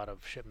through a lot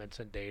of shipments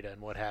and data and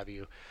what have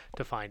you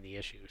to find the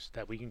issues.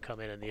 That we can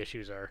come in and the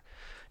issues are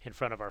in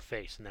front of our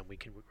face, and then we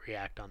can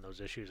react on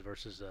those issues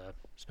versus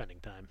spending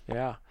time.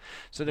 Yeah.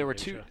 So there were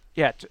Minutia.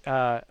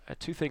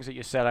 two things that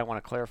you said I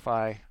want to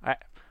clarify.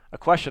 A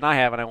question I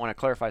have and I want to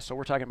clarify. So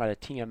we're talking about a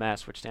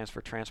TMS, which stands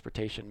for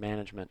Transportation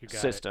Management You got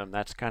System.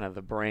 That's kind of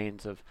the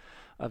brains of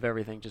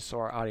everything, just so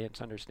our audience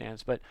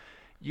understands. But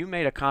you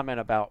made a comment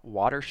about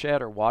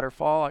watershed or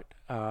waterfall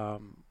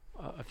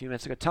a few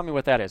minutes ago. Tell me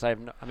what that is.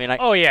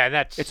 Oh yeah,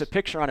 that's It's a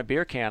picture on a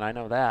beer can. I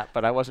know that,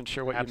 but I wasn't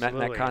sure what you meant in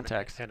that absolutely,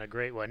 context. and a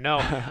great one.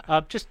 No,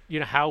 just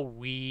how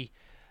we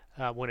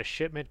when a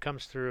shipment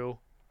comes through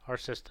our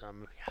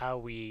system, how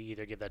we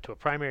either give that to a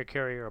primary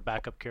carrier, a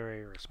backup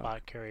carrier, or a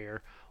spot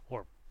carrier,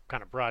 or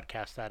kind of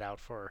broadcast that out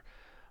for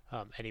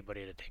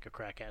anybody to take a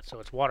crack at. So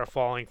it's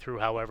waterfalling through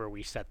however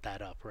we set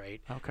that up,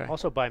 right? Okay.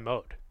 Also by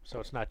mode. So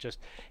it's not just,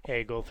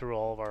 hey, go through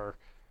all of our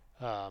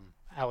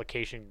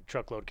allocation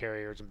truckload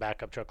carriers and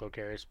backup truckload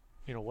carriers.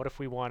 What if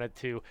we wanted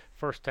to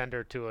first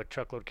tender to a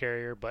truckload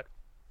carrier, but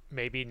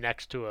maybe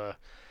next to a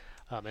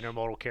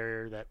intermodal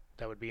carrier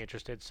that would be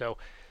interested? So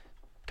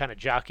kind of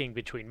jockeying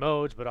between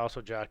modes, but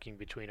also jockeying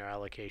between our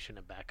allocation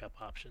and backup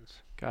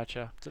options.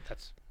 Gotcha. So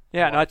that's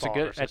Yeah, no, waterfall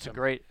in our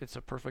system. it's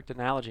a perfect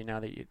analogy now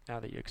that you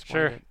explained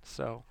Sure. it.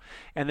 So,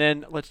 and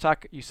then let's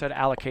talk. You said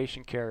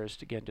allocation carriers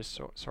again, just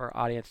so our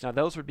audience. Now,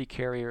 those would be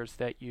carriers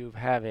that you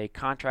have a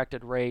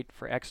contracted rate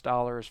for X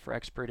dollars for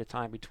X period of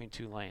time between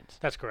two lanes.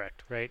 That's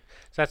correct, right?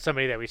 So that's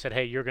somebody that we said,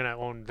 hey, you're going to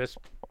own this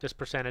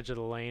percentage of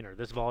the lane or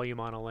this volume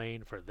on a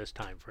lane for this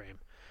time frame,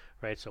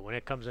 right? So when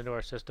it comes into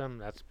our system,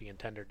 that's being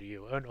tendered to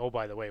you. And oh,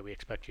 by the way, we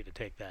expect you to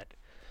take that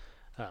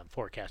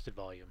forecasted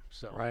volume.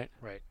 So Right.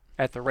 right,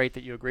 At the rate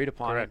that you agreed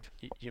upon. Correct.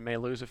 You may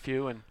lose a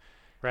few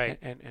right.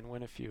 and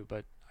win a few,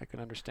 but I can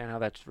understand how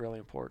that's really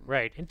important.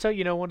 Right. And so,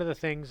 one of the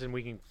things, and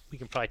we can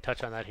probably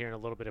touch on that here in a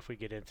little bit if we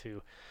get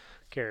into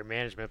carrier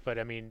management, but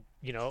I mean,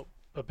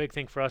 a big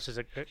thing for us is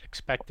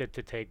expected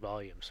to take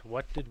volumes.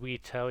 What did we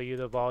tell you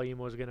the volume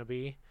was going to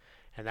be?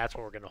 And that's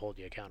what we're going to hold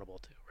you accountable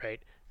to,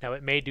 right? Now,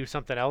 it may do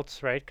something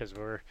else, right? Because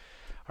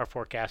our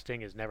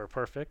forecasting is never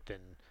perfect,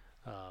 and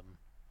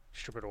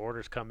distributor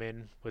orders come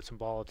in with some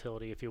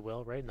volatility, if you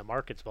will, right? And the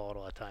market's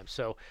volatile at times.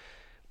 So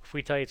if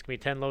we tell you it's going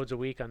to be 10 loads a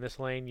week on this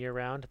lane year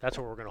round, that's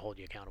what we're going to hold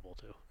you accountable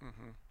to,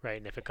 right?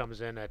 And if it comes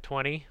in at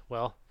 20,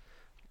 well,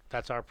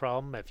 that's our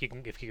problem. If you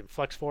can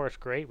flex for us,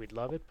 great, we'd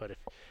love it. But if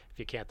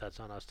you can't, that's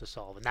on us to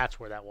solve. And that's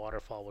where that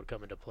waterfall would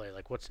come into play.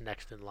 Like, what's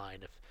next in line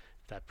if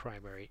that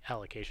primary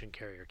allocation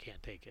carrier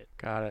can't take it?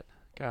 Got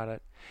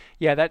it.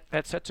 Yeah,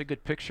 that sets a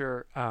good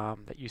picture.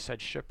 That you said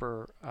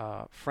shipper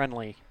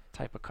friendly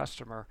type of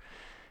customer.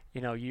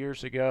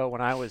 Years ago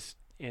when I was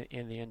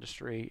in the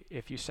industry,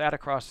 if you sat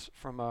across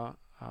from a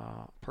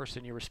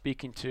person you were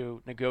speaking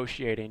to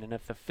negotiating, and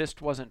if the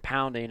fist wasn't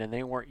pounding and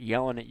they weren't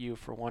yelling at you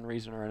for one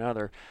reason or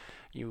another,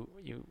 you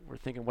were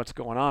thinking what's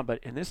going on. But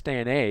in this day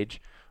and age,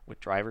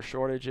 with driver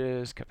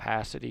shortages,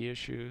 capacity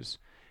issues,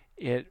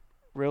 it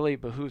really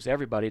behooves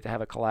everybody to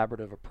have a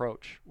collaborative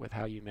approach with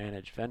how you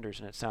manage vendors,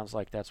 and it sounds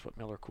like that's what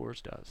Miller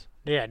Coors does.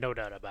 Yeah, no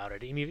doubt about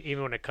it.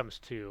 Even when it comes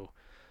to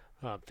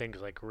things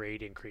like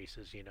rate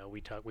increases,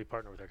 we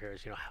partner with our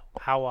carriers.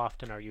 How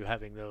often are you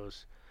having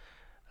those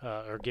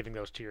or giving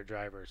those to your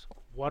drivers?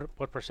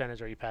 What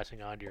percentage are you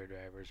passing on to your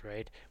drivers,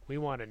 right? We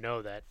want to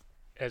know that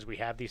as we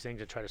have these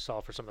things and try to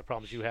solve for some of the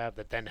problems you have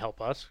that then help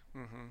us,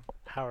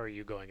 how are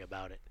you going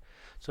about it?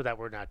 So that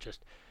we're not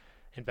just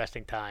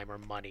investing time or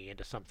money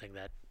into something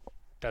that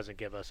doesn't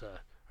give us a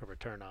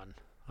return on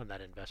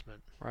that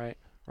investment. Right.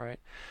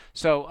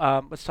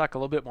 So let's talk a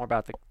little bit more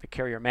about the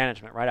carrier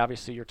management, right?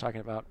 Obviously, you're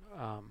talking about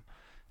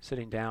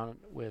sitting down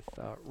with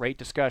rate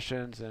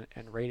discussions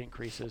and rate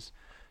increases.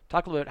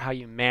 Talk a little bit how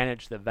you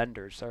manage the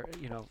vendors. Are,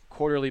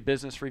 quarterly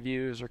business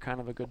reviews are kind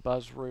of a good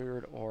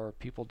buzzword, or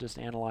people just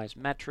analyze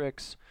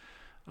metrics,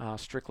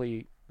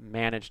 strictly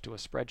managed to a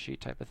spreadsheet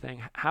type of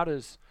thing. How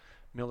does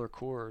Miller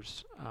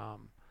Coors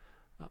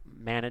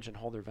manage and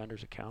hold their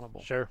vendors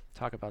accountable? Sure.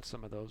 Talk about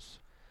some of those.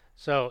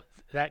 So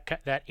that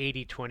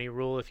 80-20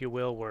 rule, if you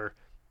will, where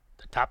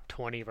the top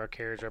 20 of our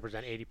carriers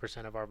represent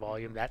 80% of our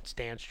volume, that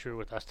stands true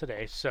with us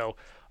today. So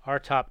our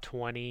top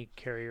 20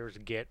 carriers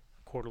get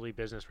quarterly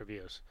business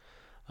reviews.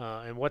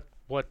 And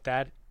what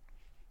that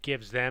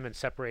gives them and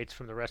separates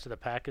from the rest of the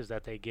pack is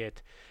that they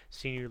get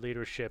senior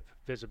leadership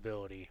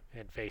visibility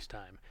and face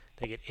time.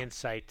 They get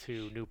insight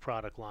to new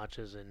product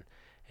launches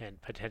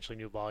and potentially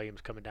new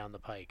volumes coming down the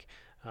pike,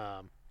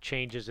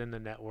 changes in the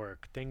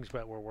network, things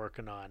that we're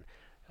working on,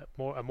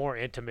 a more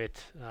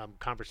intimate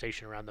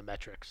conversation around the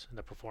metrics and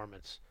the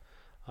performance,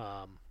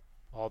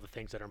 all the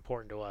things that are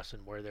important to us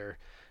and where they're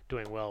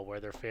doing well, where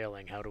they're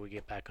failing, how do we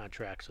get back on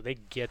track. So they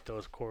get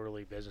those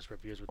quarterly business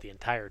reviews with the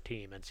entire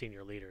team and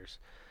senior leaders.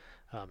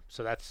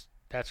 So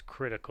that's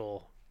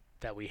critical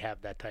that we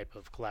have that type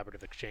of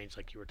collaborative exchange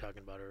like you were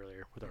talking about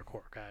earlier with our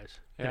core guys.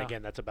 Yeah. And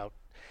again,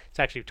 it's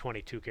actually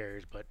 22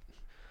 carriers, but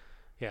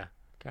yeah.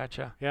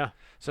 Gotcha. Yeah.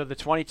 So the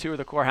 22 are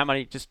the core. How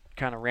many, just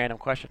kind of random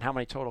question, how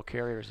many total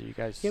carriers do you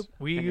guys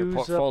we in your use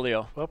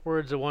portfolio?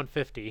 Upwards of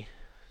 150.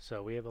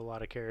 So we have a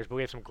lot of carriers, but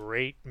we have some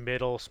great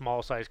middle,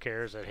 small size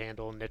carriers that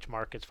handle niche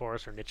markets for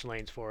us or niche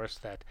lanes for us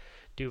that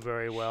do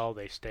very well.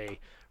 They stay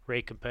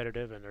rate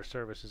competitive and their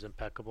service is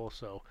impeccable.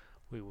 So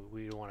we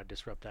don't want to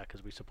disrupt that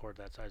because we support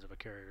that size of a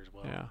carrier as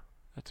well. Yeah,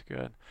 that's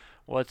good.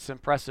 Well, it's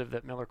impressive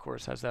that Miller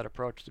Coors has that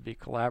approach to be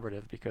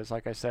collaborative because,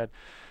 like I said,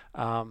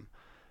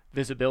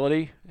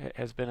 visibility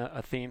has been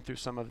a theme through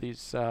some of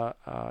these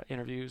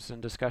interviews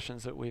and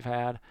discussions that we've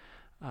had.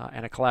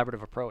 And a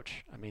collaborative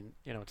approach. I mean,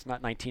 it's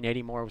not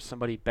 1980 more with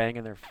somebody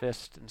banging their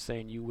fist and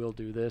saying you will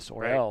do this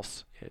or right.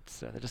 else. It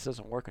just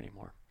doesn't work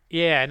anymore.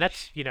 Yeah, and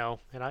that's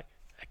and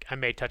I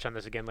may touch on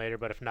this again later,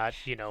 but if not,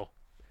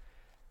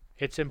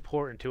 it's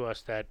important to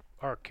us that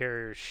our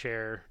carriers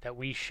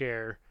we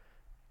share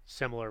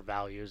similar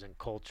values and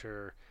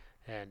culture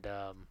and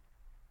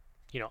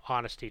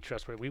honesty,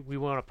 trustworthy. We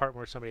want to partner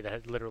with somebody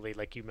that literally,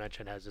 like you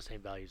mentioned, has the same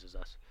values as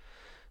us.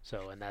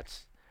 So, and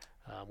that's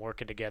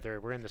working together.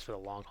 We're in this for the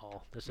long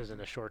haul. This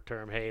isn't a short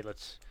term, hey,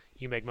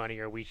 you make money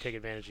or we take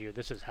advantage of you.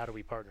 This is how do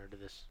we partner to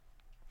this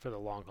for the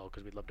long haul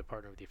because we'd love to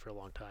partner with you for a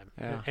long time.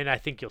 Yeah. And I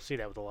think you'll see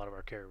that with a lot of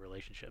our carrier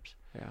relationships.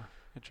 Yeah,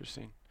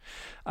 interesting.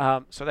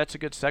 So that's a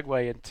good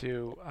segue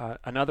into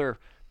another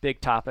big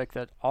topic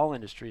that all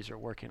industries are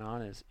working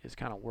on is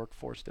kind of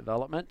workforce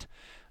development.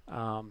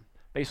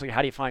 Basically,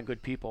 how do you find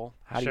good people?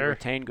 How do you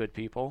retain good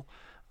people?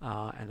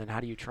 And then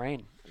how do you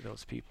train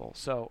those people?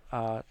 So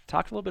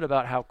talk a little bit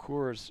about how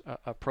Coors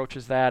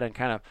approaches that and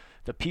kind of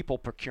the people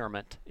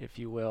procurement, if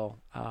you will,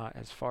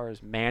 as far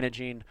as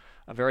managing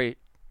a very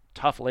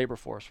tough labor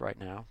force right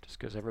now, just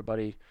because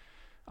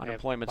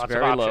unemployment's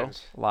very low.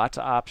 Lots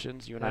of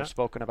options. You and I have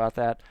spoken about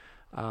that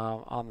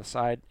on the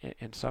side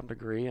in some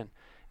degree. And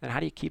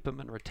how do you keep them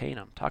and retain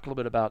them? Talk a little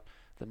bit about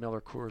the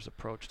Miller Coors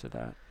approach to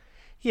that.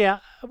 Yeah,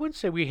 I wouldn't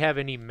say we have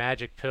any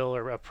magic pill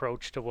or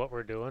approach to what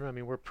we're doing. I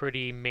mean, we're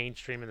pretty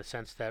mainstream in the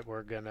sense that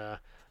we're going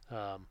to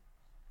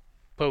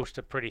post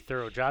a pretty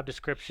thorough job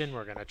description.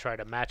 We're going to try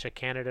to match a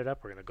candidate up.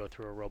 We're going to go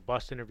through a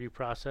robust interview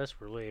process,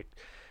 really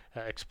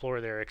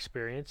explore their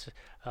experience.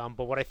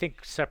 But what I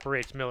think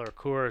separates Miller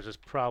Coors is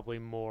probably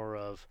more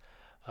of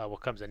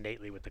what comes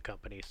innately with the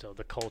company. So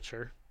the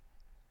culture,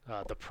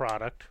 the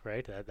product,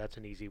 right? That's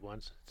an easy one.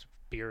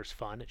 Beer's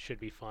fun. It should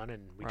be fun,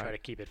 and we try to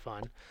keep it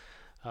fun.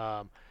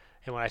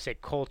 And when I say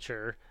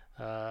culture,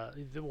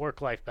 the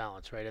work-life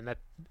balance, right? And that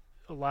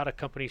a lot of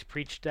companies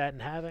preach that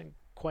and haven't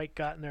quite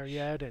gotten there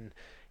yet. And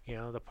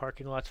the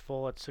parking lot's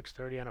full at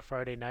 6:30 on a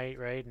Friday night,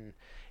 right? And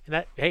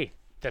that, hey,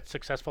 that's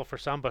successful for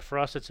some, but for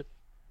us,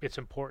 it's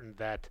important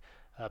that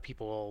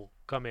people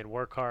come in,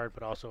 work hard,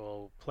 but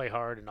also play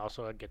hard, and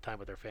also get time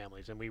with their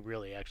families. And we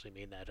really actually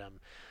mean that.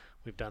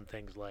 We've done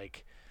things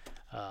like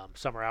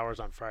summer hours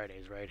on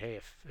Fridays, right? Hey,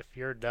 if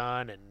you're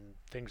done and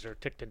things are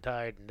ticked and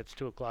tied, and it's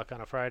 2:00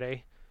 on a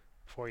Friday.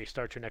 Before you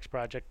start your next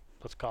project,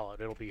 let's call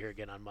it. It'll be here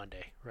again on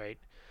Monday, right?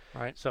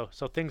 Right. So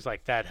things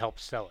like that help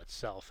sell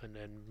itself, and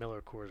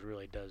Miller Coors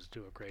really does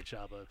do a great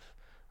job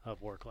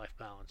of work-life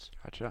balance.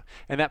 Gotcha.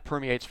 And that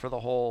permeates for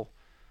the whole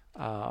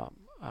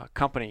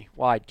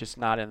company-wide, just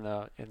not in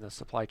the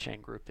supply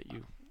chain group that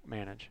you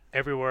manage.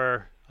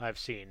 Everywhere I've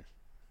seen,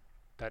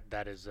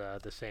 that is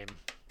the same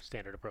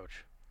standard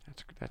approach.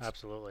 That's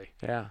absolutely.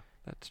 Yeah.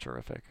 That's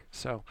terrific.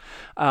 So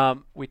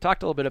we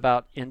talked a little bit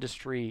about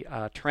industry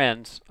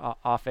trends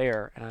off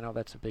air, and I know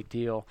that's a big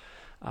deal.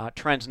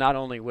 Trends not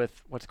only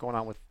with what's going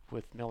on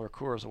with Miller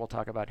Coors, we'll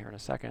talk about here in a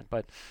second,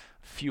 but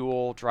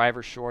fuel,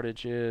 driver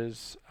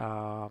shortages,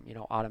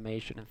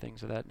 automation and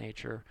things of that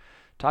nature.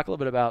 Talk a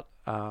little bit about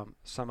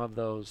some of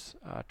those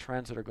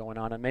trends that are going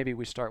on, and maybe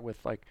we start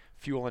with like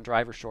fuel and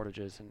driver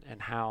shortages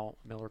and how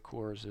Miller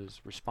Coors is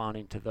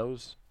responding to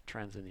those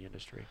trends in the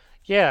industry.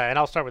 Yeah, and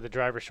I'll start with the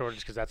driver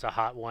shortage because that's a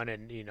hot one,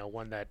 and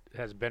one that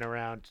has been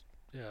around,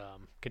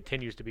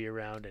 continues to be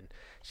around, and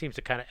seems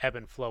to kind of ebb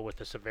and flow with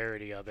the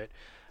severity of it.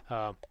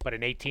 But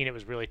in 18, it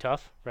was really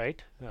tough,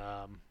 right?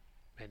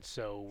 And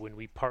so when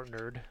we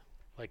partnered,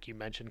 like you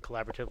mentioned,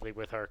 collaboratively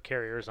with our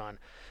carriers on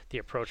the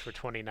approach for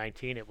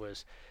 2019, it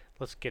was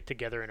let's get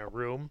together in a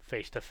room,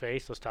 face to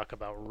face. Let's talk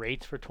about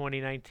rates for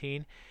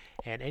 2019,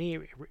 and any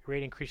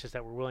rate increases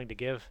that we're willing to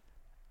give.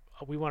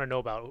 We want to know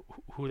about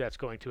who that's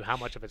going to, how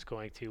much of it's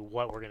going to,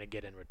 what we're going to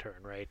get in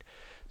return, right?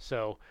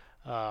 So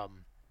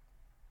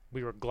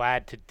we were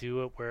glad to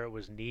do it where it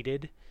was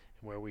needed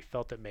and where we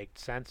felt it made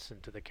sense,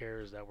 and to the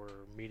carriers that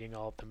were meeting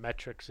all of the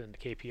metrics and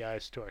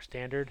KPIs to our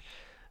standard.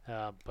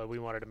 But we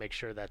wanted to make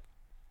sure that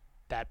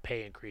that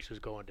pay increase was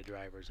going to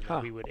drivers, and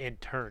that we would in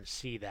turn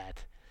see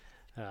that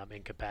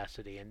in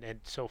capacity. And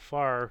so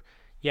far,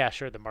 yeah,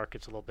 sure, the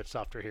market's a little bit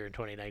softer here in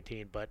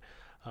 2019, but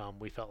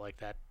we felt like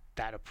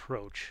that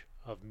approach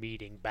of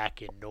meeting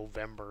back in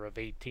November of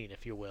 18,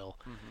 if you will,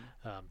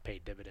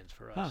 paid dividends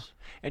for us.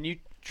 And you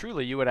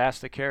would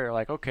ask the carrier,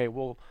 like, okay,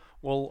 we'll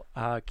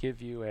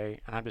give you and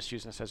I'm just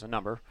using this as a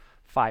number,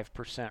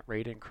 5%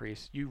 rate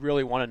increase. You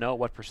really want to know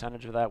what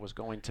percentage of that was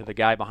going to the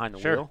guy behind the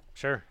wheel?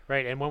 Sure,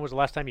 right. And when was the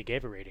last time you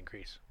gave a rate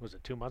increase? Was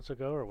it 2 months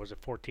ago, or was it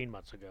 14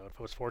 months ago? If it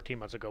was 14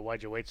 months ago,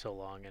 why'd you wait so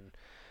long? And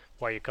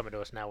why are you coming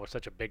to us now with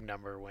such a big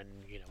number when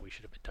we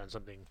should have done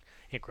something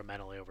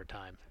incrementally over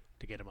time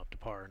to get them up to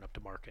par and up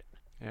to market?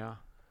 Yeah,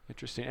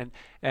 interesting.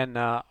 And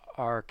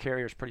are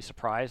carriers pretty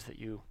surprised that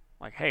you,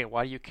 like, hey,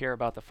 why do you care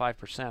about the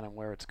 5% and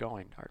where it's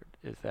going? Or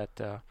is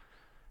that...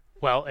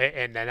 Well,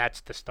 and then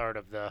that's the start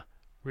of the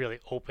really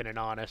open and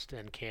honest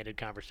and candid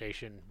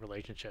conversation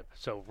relationship.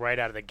 So right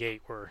out of the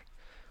gate, we're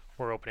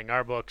opening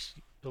our books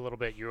a little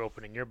bit, you're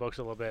opening your books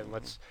a little bit, and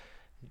let's,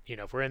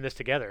 if we're in this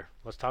together,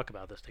 let's talk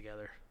about this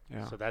together.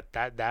 Yeah. So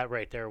that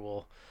right there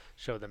will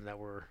show them that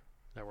we're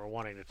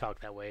wanting to talk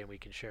that way, and we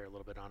can share a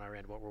little bit on our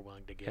end what we're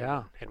willing to give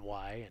and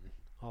why and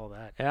all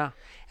that. Yeah.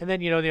 And then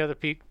the other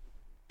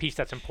piece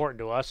that's important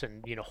to us,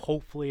 and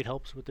hopefully it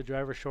helps with the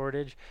driver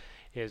shortage,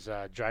 is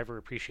driver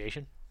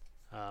appreciation.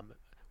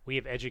 We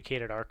have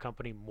educated our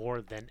company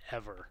more than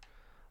ever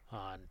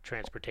on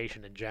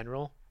transportation in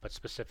general, but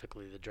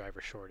specifically the driver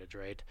shortage,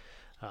 right?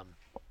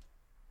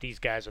 These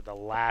guys are the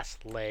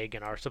last leg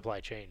in our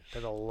supply chain.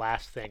 They're the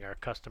last thing our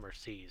customer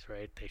sees,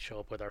 right? They show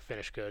up with our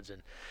finished goods,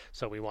 and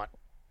so we want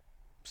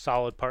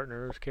solid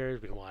partners,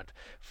 carriers. We want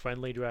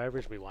friendly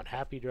drivers. We want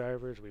happy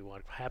drivers. We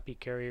want happy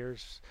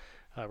carriers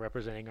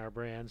representing our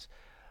brands.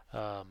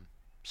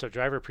 So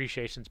driver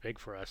appreciation is big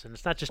for us, and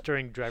it's not just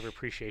during Driver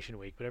Appreciation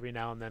Week, but every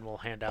now and then we'll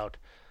hand out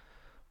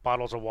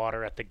bottles of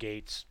water at the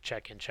gates,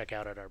 check in, check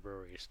out at our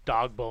breweries,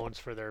 dog bones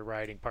for their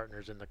riding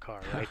partners in the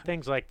car, right?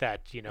 Things like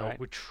that. Right.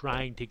 We're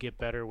trying to get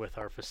better with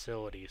our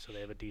facilities so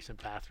they have a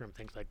decent bathroom,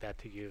 things like that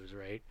to use,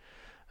 right?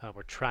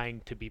 We're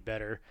trying to be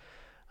better,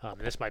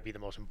 and this might be the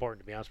most important,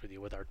 to be honest with you,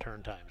 with our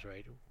turn times,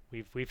 right?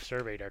 We've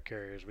surveyed our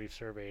carriers, we've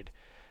surveyed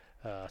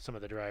some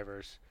of the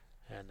drivers.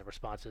 And the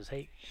response is,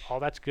 hey, all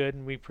that's good,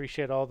 and we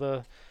appreciate all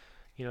the,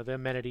 the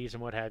amenities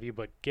and what have you,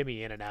 but get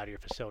me in and out of your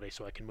facility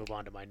so I can move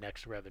on to my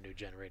next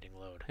revenue-generating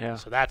load. Yeah.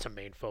 So that's a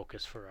main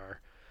focus for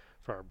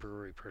our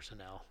brewery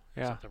personnel.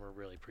 Yeah. Something we're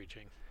really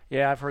preaching.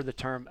 Yeah, I've heard the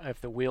term, if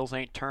the wheels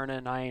ain't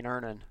turning, I ain't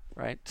earning,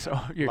 right? So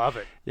Love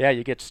it. Yeah,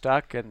 you get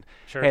stuck, and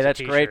sure, hey,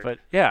 that's great, but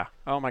yeah,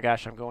 oh my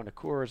gosh, I'm going to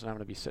Coors, and I'm going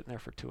to be sitting there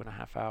for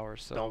 2.5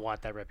 hours. So don't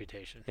want that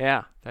reputation.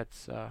 Yeah,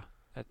 that's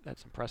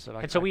impressive.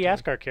 And so we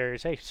ask our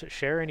carriers, hey,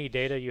 share any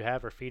data you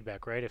have or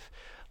feedback, right? If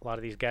a lot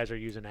of these guys are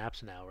using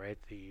apps now, right?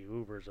 The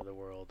Ubers of the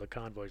world, the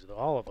Convoys,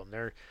 all of them,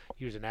 they're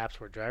using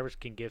apps where drivers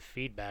can give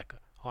feedback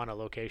on a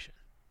location,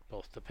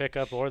 both the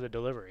pickup or the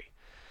delivery.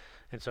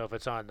 And so if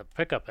it's on the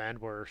pickup end,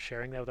 we're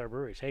sharing that with our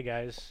breweries. Hey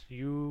guys,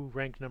 you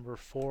ranked number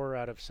 4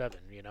 out of 7.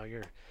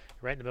 You're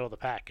right in the middle of the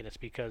pack, and it's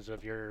because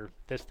of your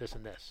this,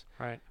 and this.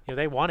 Right.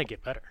 They want to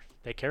get better.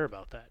 They care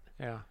about that.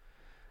 Yeah.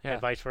 And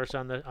vice versa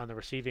on the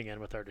receiving end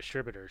with our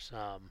distributors.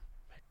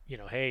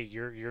 Hey,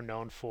 you're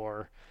known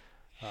for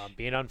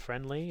being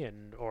unfriendly,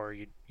 or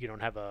you don't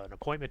have an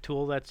appointment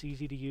tool that's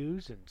easy to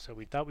use, and so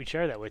we thought we'd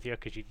share that with you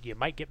because you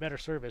might get better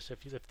service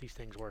if these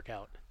things work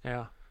out.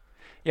 Yeah.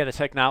 Yeah, the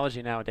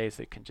technology nowadays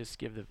that can just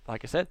give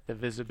like I said, the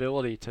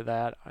visibility to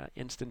that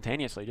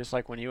instantaneously. Just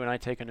like when you and I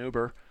take an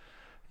Uber,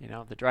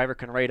 the driver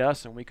can rate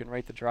us and we can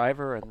rate the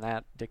driver, and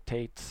that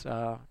dictates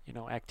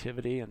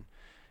activity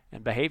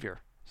and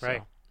behavior. So,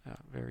 right.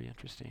 Very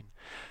interesting.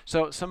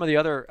 So some of the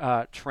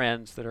other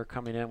trends that are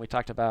coming in, we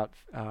talked about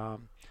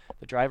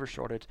the driver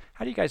shortage.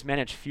 How do you guys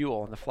manage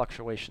fuel and the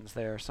fluctuations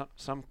there?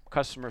 Some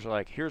customers are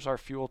like, here's our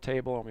fuel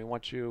table and we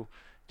want you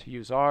to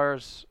use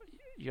ours.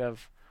 You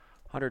have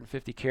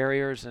 150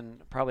 carriers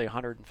and probably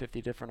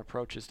 150 different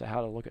approaches to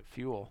how to look at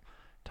fuel.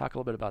 Talk a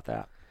little bit about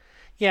that.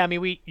 Yeah, I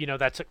mean, we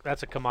that's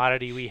a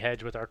commodity we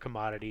hedge with our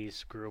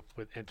commodities group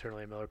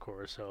internally at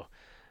MillerCoors. So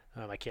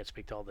I can't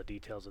speak to all the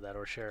details of that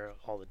or share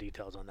all the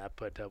details on that,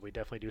 but we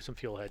definitely do some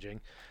fuel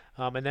hedging.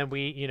 And then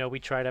we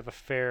try to have a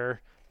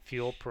fair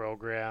fuel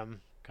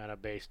program kind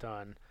of based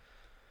on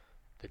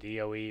the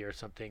DOE or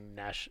something,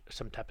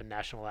 some type of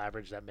national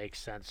average that makes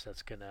sense.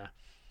 That's gonna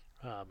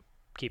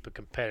keep it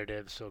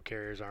competitive, so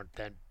carriers aren't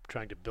then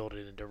trying to build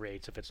it into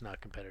rates if it's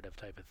not competitive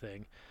type of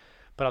thing.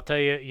 But I'll tell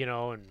you,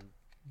 and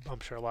I'm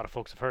sure a lot of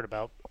folks have heard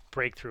about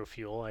breakthrough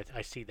fuel.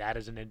 I see that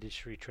as an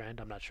industry trend.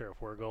 I'm not sure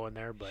if we're going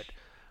there, but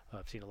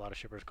I've seen a lot of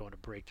shippers going to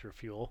breakthrough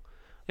fuel.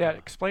 Yeah,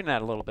 explain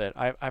that a little bit.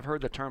 I've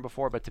heard the term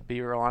before, but to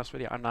be real honest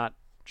with you, I'm not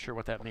sure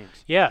what that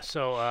means. Yeah,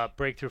 so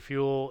breakthrough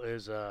fuel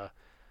is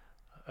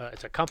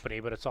it's a company,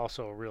 but it's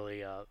also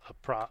really a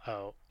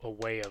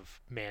way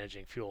of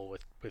managing fuel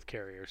with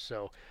carriers.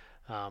 So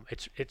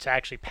it's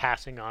actually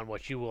passing on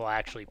what you will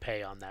actually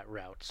pay on that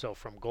route. So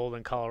from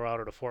Golden,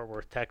 Colorado to Fort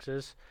Worth,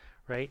 Texas,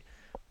 right?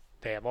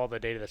 They have all the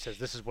data that says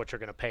this is what you're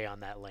going to pay on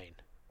that lane,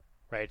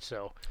 right?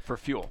 So For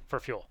fuel.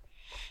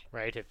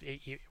 Right?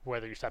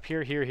 Whether you stop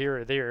here,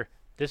 or there,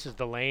 this is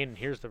the lane. And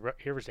here's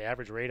the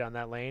average rate on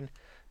that lane,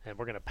 and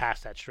we're going to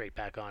pass that straight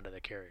back onto the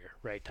carrier,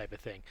 right? Type of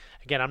thing.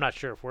 Again, I'm not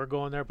sure if we're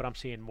going there, but I'm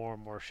seeing more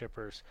and more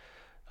shippers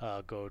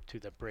go to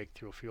the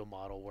breakthrough fuel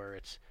model where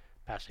it's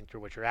passing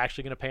through what you're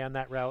actually going to pay on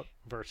that route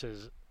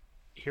versus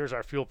here's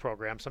our fuel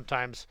program.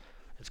 Sometimes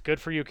it's good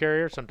for you,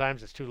 carrier.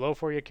 Sometimes it's too low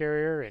for you,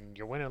 carrier, and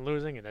you're winning and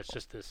losing, and that's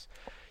just this.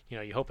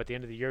 You hope at the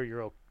end of the year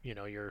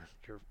you're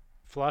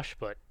flush,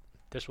 but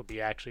this will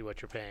be actually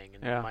what you're paying.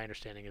 And my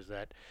understanding is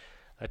that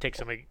it takes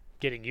some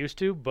getting used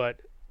to, but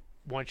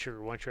once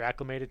you're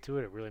acclimated to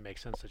it, it really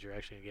makes sense that you're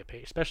actually going to get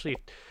paid.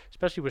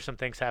 Especially with some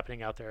things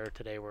happening out there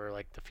today, where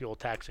like the fuel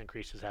tax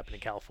increases happen in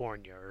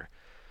California, or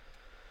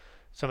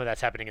some of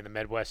that's happening in the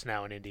Midwest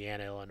now in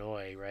Indiana,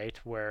 Illinois, right,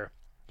 where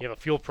you have a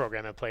fuel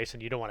program in place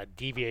and you don't want to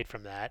deviate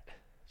from that.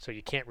 So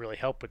you can't really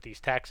help with these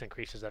tax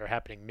increases that are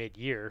happening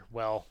mid-year.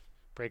 Well,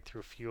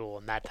 breakthrough fuel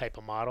and that type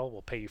of model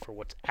will pay you for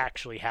what's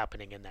actually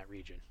happening in that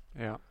region.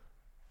 Yeah,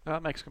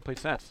 that makes complete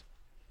sense.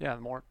 Yeah,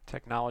 more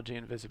technology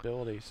and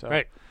visibility. So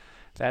right.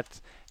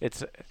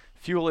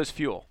 Fuel is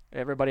fuel.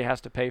 Everybody has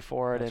to pay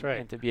for it, That's right.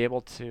 and to be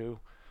able to.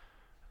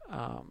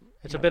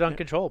 It's a bit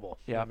uncontrollable.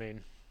 Yeah. I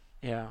mean.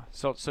 Yeah.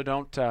 So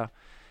don't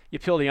you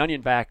peel the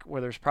onion back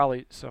where there's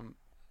probably some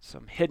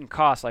hidden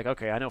costs. Like,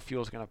 okay, I know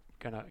fuel's gonna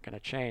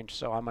change,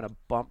 so I'm gonna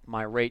bump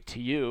my rate to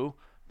you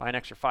by an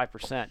extra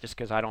 5% just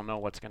because I don't know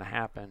what's gonna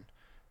happen.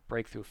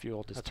 Breakthrough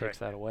fuel just takes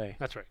that away.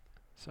 That's right.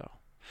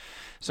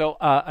 So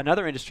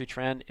another industry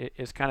trend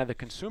is kind of the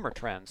consumer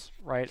trends,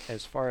 right?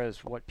 As far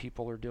as what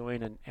people are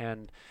doing,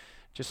 and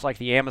just like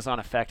the Amazon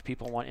effect,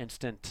 people want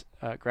instant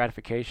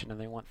gratification and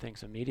they want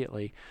things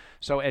immediately.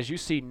 So as you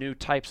see new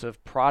types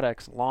of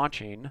products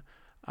launching,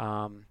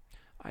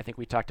 I think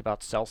we talked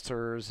about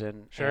seltzers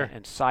and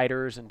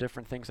ciders and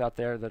different things out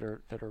there that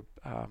are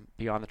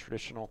beyond the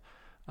traditional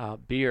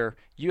beer.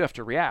 You have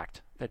to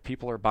react that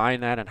people are buying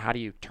that, and how do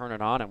you turn it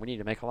on? And we need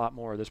to make a lot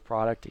more of this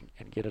product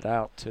and get it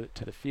out to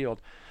the field.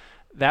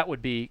 That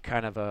would be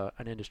kind of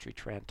an industry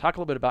trend. Talk a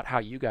little bit about how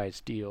you guys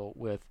deal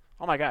with,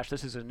 oh my gosh,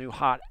 this is a new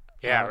hot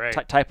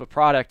type of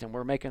product, and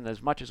we're making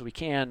as much as we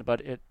can,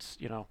 but it's,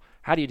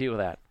 how do you deal with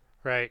that?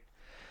 Right.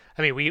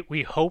 I mean,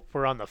 we hope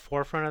we're on the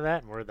forefront of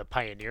that, and we're the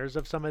pioneers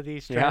of some of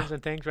these trends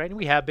and things, right? And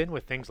we have been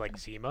with things like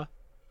Zima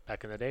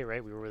back in the day,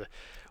 right? We were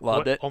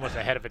almost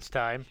ahead of its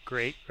time.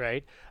 Great,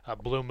 right?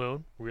 Blue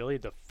Moon, really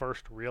the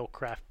first real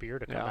craft beer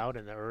to come out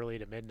in the early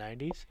to mid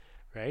 90s,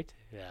 right?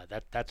 Yeah,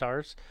 that's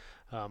ours.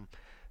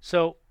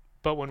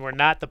 But when we're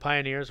not the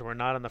pioneers, we're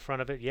not on the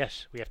front of it,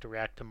 yes, we have to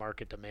react to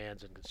market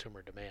demands and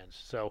consumer demands.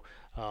 So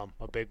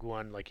a big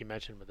one, like you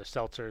mentioned, with the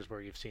seltzers, where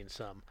you've seen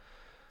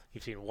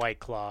White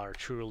Claw or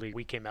Truly.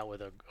 We came out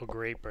with a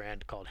great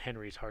brand called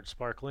Henry's Hard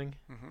Sparkling.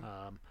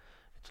 Mm-hmm.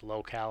 It's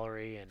low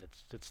calorie, and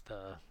it's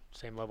the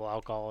same level of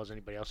alcohol as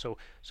anybody else.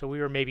 So we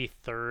were maybe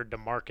third to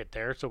market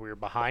there, so we were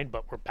behind,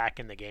 but we're back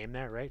in the game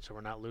there, right? So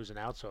we're not losing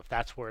out. So if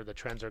that's where the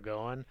trends are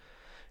going,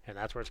 and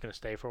that's where it's going to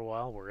stay for a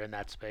while, we're in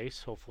that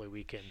space. Hopefully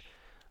we can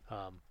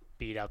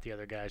beat out the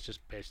other guys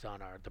just based on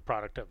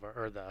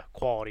the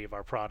quality of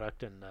our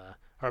product and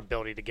our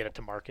ability to get it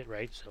to market,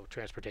 right? So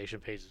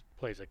transportation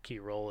plays a key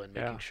role in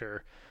making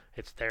sure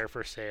it's there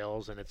for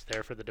sales, and it's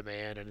there for the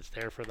demand, and it's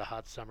there for the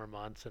hot summer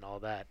months and all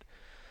that.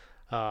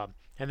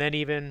 And then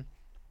even,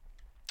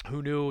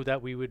 who knew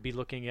that we would be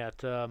looking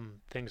at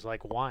things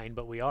like wine,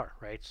 but we are,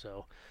 right?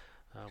 So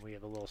we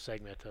have a little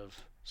segment of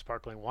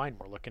sparkling wine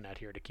we're looking at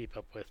here to keep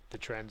up with the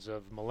trends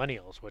of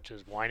millennials, which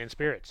is wine and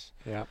spirits.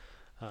 Yeah.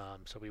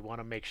 So we want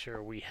to make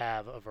sure we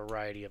have a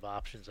variety of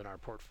options in our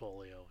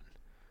portfolio.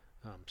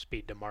 And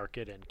speed to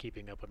market and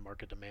keeping up with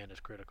market demand is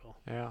critical.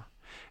 Yeah.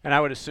 And I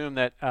would assume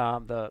that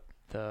the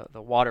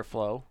water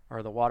flow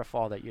or the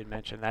waterfall that you had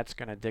mentioned, that's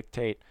going to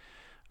dictate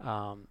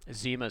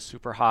Zima's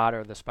super hot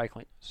or the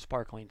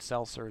sparkling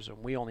seltzers,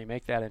 and we only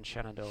make that in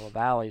Shenandoah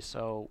Valley,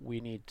 so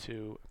we need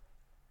to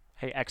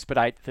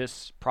expedite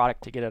this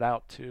product to get it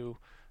out to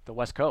the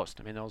West Coast.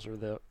 I mean, those are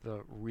the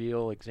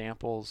real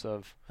examples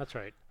of that's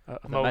right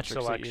mode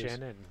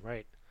selection and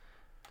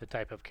the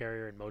type of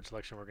carrier and mode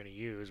selection we're going to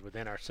use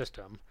within our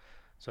system.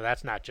 So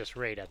that's not just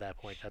rate at that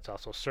point. That's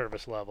also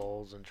service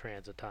levels and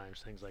transit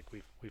times, things like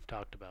we've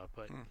talked about.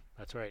 But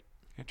that's right.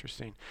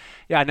 Interesting.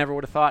 Yeah, I never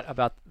would have thought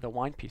about the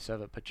wine piece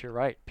of it, but you're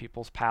right.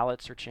 People's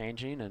palates are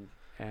changing,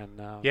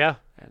 Yeah,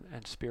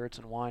 and spirits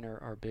and wine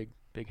are big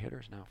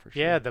hitters now for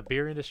yeah. sure. The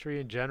beer industry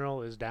in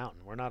general is down.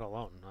 We're not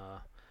alone.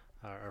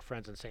 Our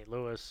friends in St.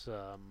 Louis,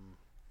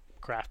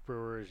 craft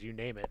brewers, you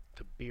name it,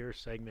 the beer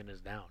segment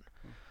is down.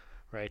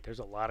 Right? There's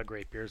a lot of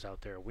great beers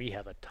out there. We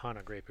have a ton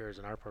of great beers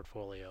in our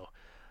portfolio.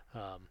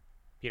 Um,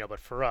 but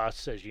for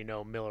us, as you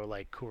know, Miller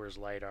Lite, Coors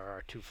Light are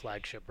our two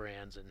flagship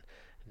brands, and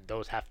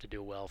those have to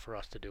do well for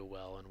us to do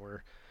well, and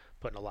we're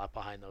putting a lot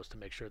behind those to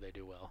make sure they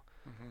do well.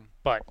 Hmm.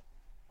 But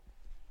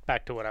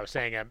back to what I was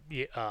saying,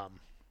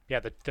 yeah,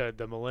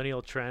 the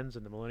millennial trends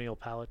and the millennial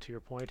palate, to your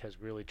point, has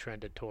really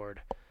trended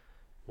toward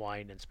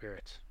wine and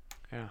spirits.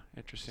 Yeah,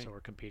 interesting. So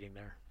we're competing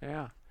there.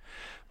 Yeah.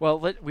 Well,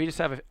 we just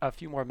have a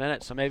few more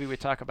minutes, so maybe we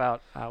talk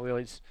about. We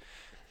always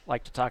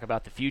like to talk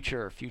about the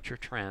future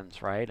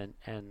trends, right?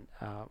 And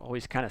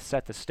always kind of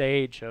set the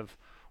stage of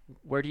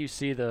where do you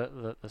see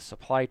the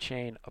supply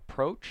chain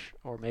approach,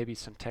 or maybe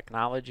some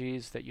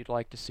technologies that you'd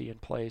like to see in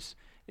place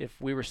if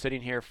we were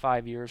sitting here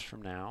 5 years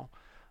from now.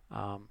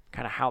 Kind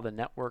of how the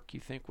network you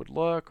think would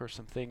look, or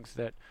some things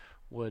that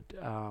would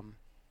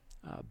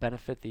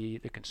benefit the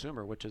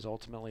consumer, which is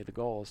ultimately the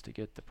goal, is to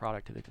get the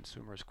product to the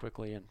consumer as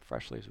quickly and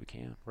freshly as we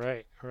can.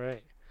 Right,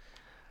 right.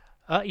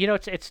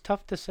 It's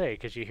tough to say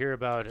because you hear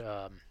about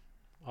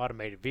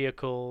automated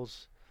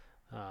vehicles,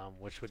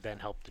 which would then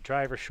help the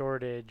driver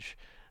shortage,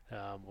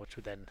 which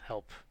would then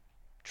help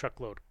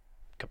truckload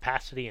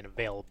capacity and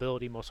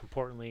availability, most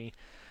importantly.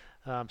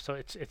 So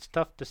it's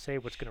tough to say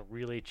what's going to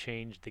really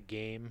change the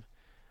game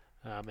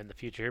in the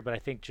future here. But I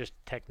think just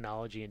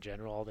technology in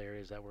general, all the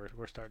areas that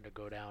we're starting to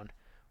go down,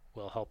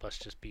 will help us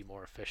just be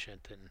more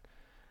efficient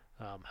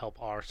and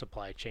help our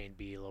supply chain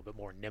be a little bit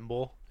more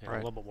nimble and a Right.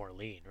 little bit more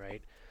lean,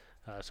 right?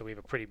 So we have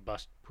a pretty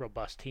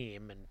robust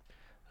team, and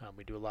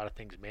we do a lot of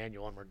things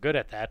manual, and we're good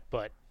at that.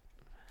 But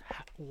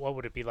what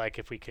would it be like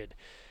if we could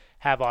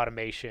have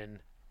automation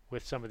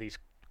with some of these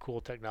cool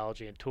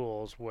technology and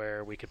tools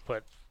where we could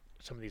put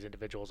some of these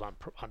individuals on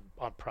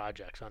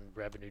projects, on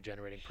revenue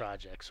generating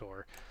projects,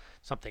 or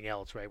something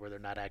else, right, where they're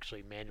not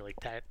actually manually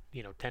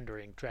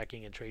tendering,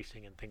 tracking, and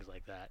tracing, and things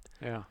like that.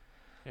 Yeah.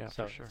 Yeah,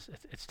 So for sure.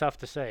 it's tough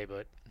to say,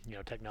 but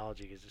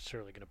technology is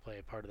certainly going to play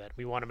a part of that.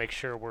 We want to make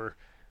sure we're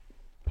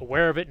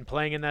aware of it and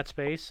playing in that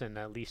space, and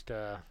at least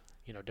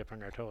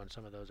dipping our toe in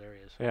some of those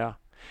areas. Yeah.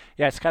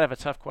 Yeah, it's kind of a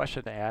tough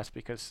question to ask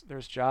because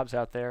there's jobs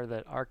out there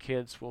that our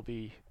kids will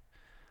be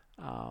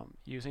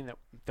using that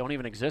don't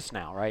even exist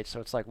now, right? So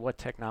it's like, what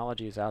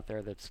technology is out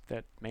there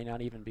that may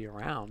not even be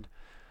around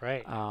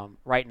Right.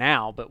 right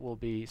now, but will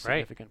be a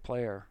significant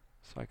player.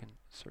 So I can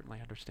certainly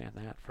understand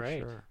that for Right.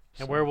 sure.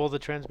 And So- where will the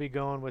trends be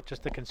going with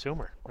just the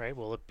consumer, right?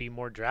 Will it be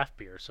more draft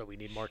beer, so we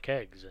need more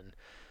kegs? And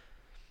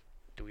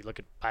do we look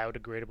at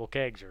biodegradable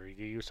kegs, or the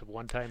use of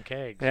one-time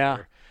kegs? Yeah.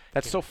 Or,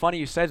 That's so funny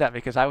you say that,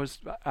 because I was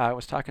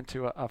talking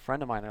to a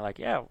friend of mine. They're like,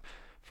 yeah,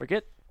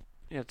 forget,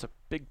 it's a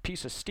big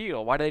piece of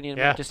steel. Why do they need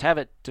to Yeah. just have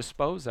it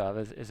disposed of?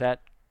 Is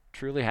that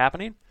truly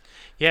happening?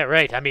 yeah,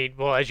 right. I mean,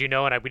 well, as you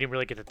know, and we didn't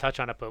really get to touch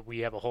on it, but we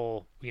have a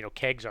whole,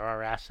 kegs are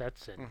our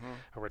assets and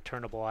a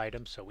returnable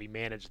item, so we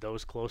manage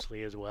those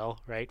closely as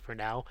well, right, for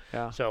now.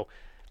 Yeah. So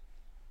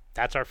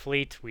that's our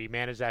fleet. We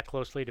manage that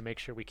closely to make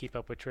sure we keep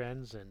up with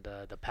trends, and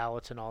the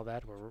pallets and all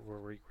that.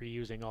 We're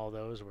reusing all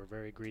those. We're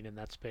very green in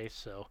that space.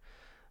 So,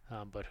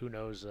 but who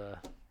knows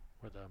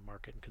where the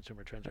market and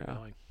consumer trends are Yeah.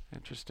 going?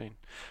 Interesting.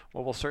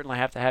 Well, we'll certainly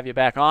have to have you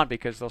back on,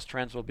 because those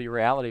trends will be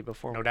reality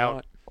before No we doubt. know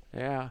it.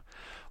 Yeah.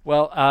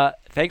 Well,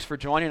 thanks for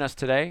joining us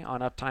today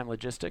on Uptime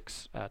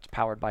Logistics. It's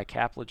powered by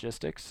Cap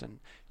Logistics, and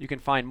you can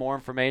find more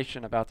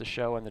information about the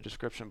show in the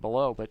description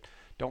below. But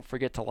don't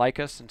forget to like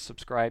us and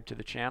subscribe to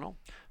the channel.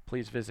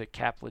 Please visit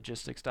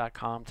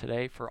caplogistics.com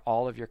today for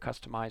all of your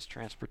customized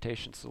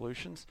transportation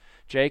solutions.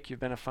 Jake, you've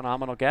been a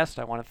phenomenal guest.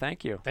 I want to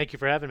thank you. Thank you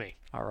for having me.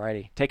 All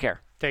righty. Take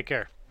care. Take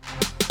care.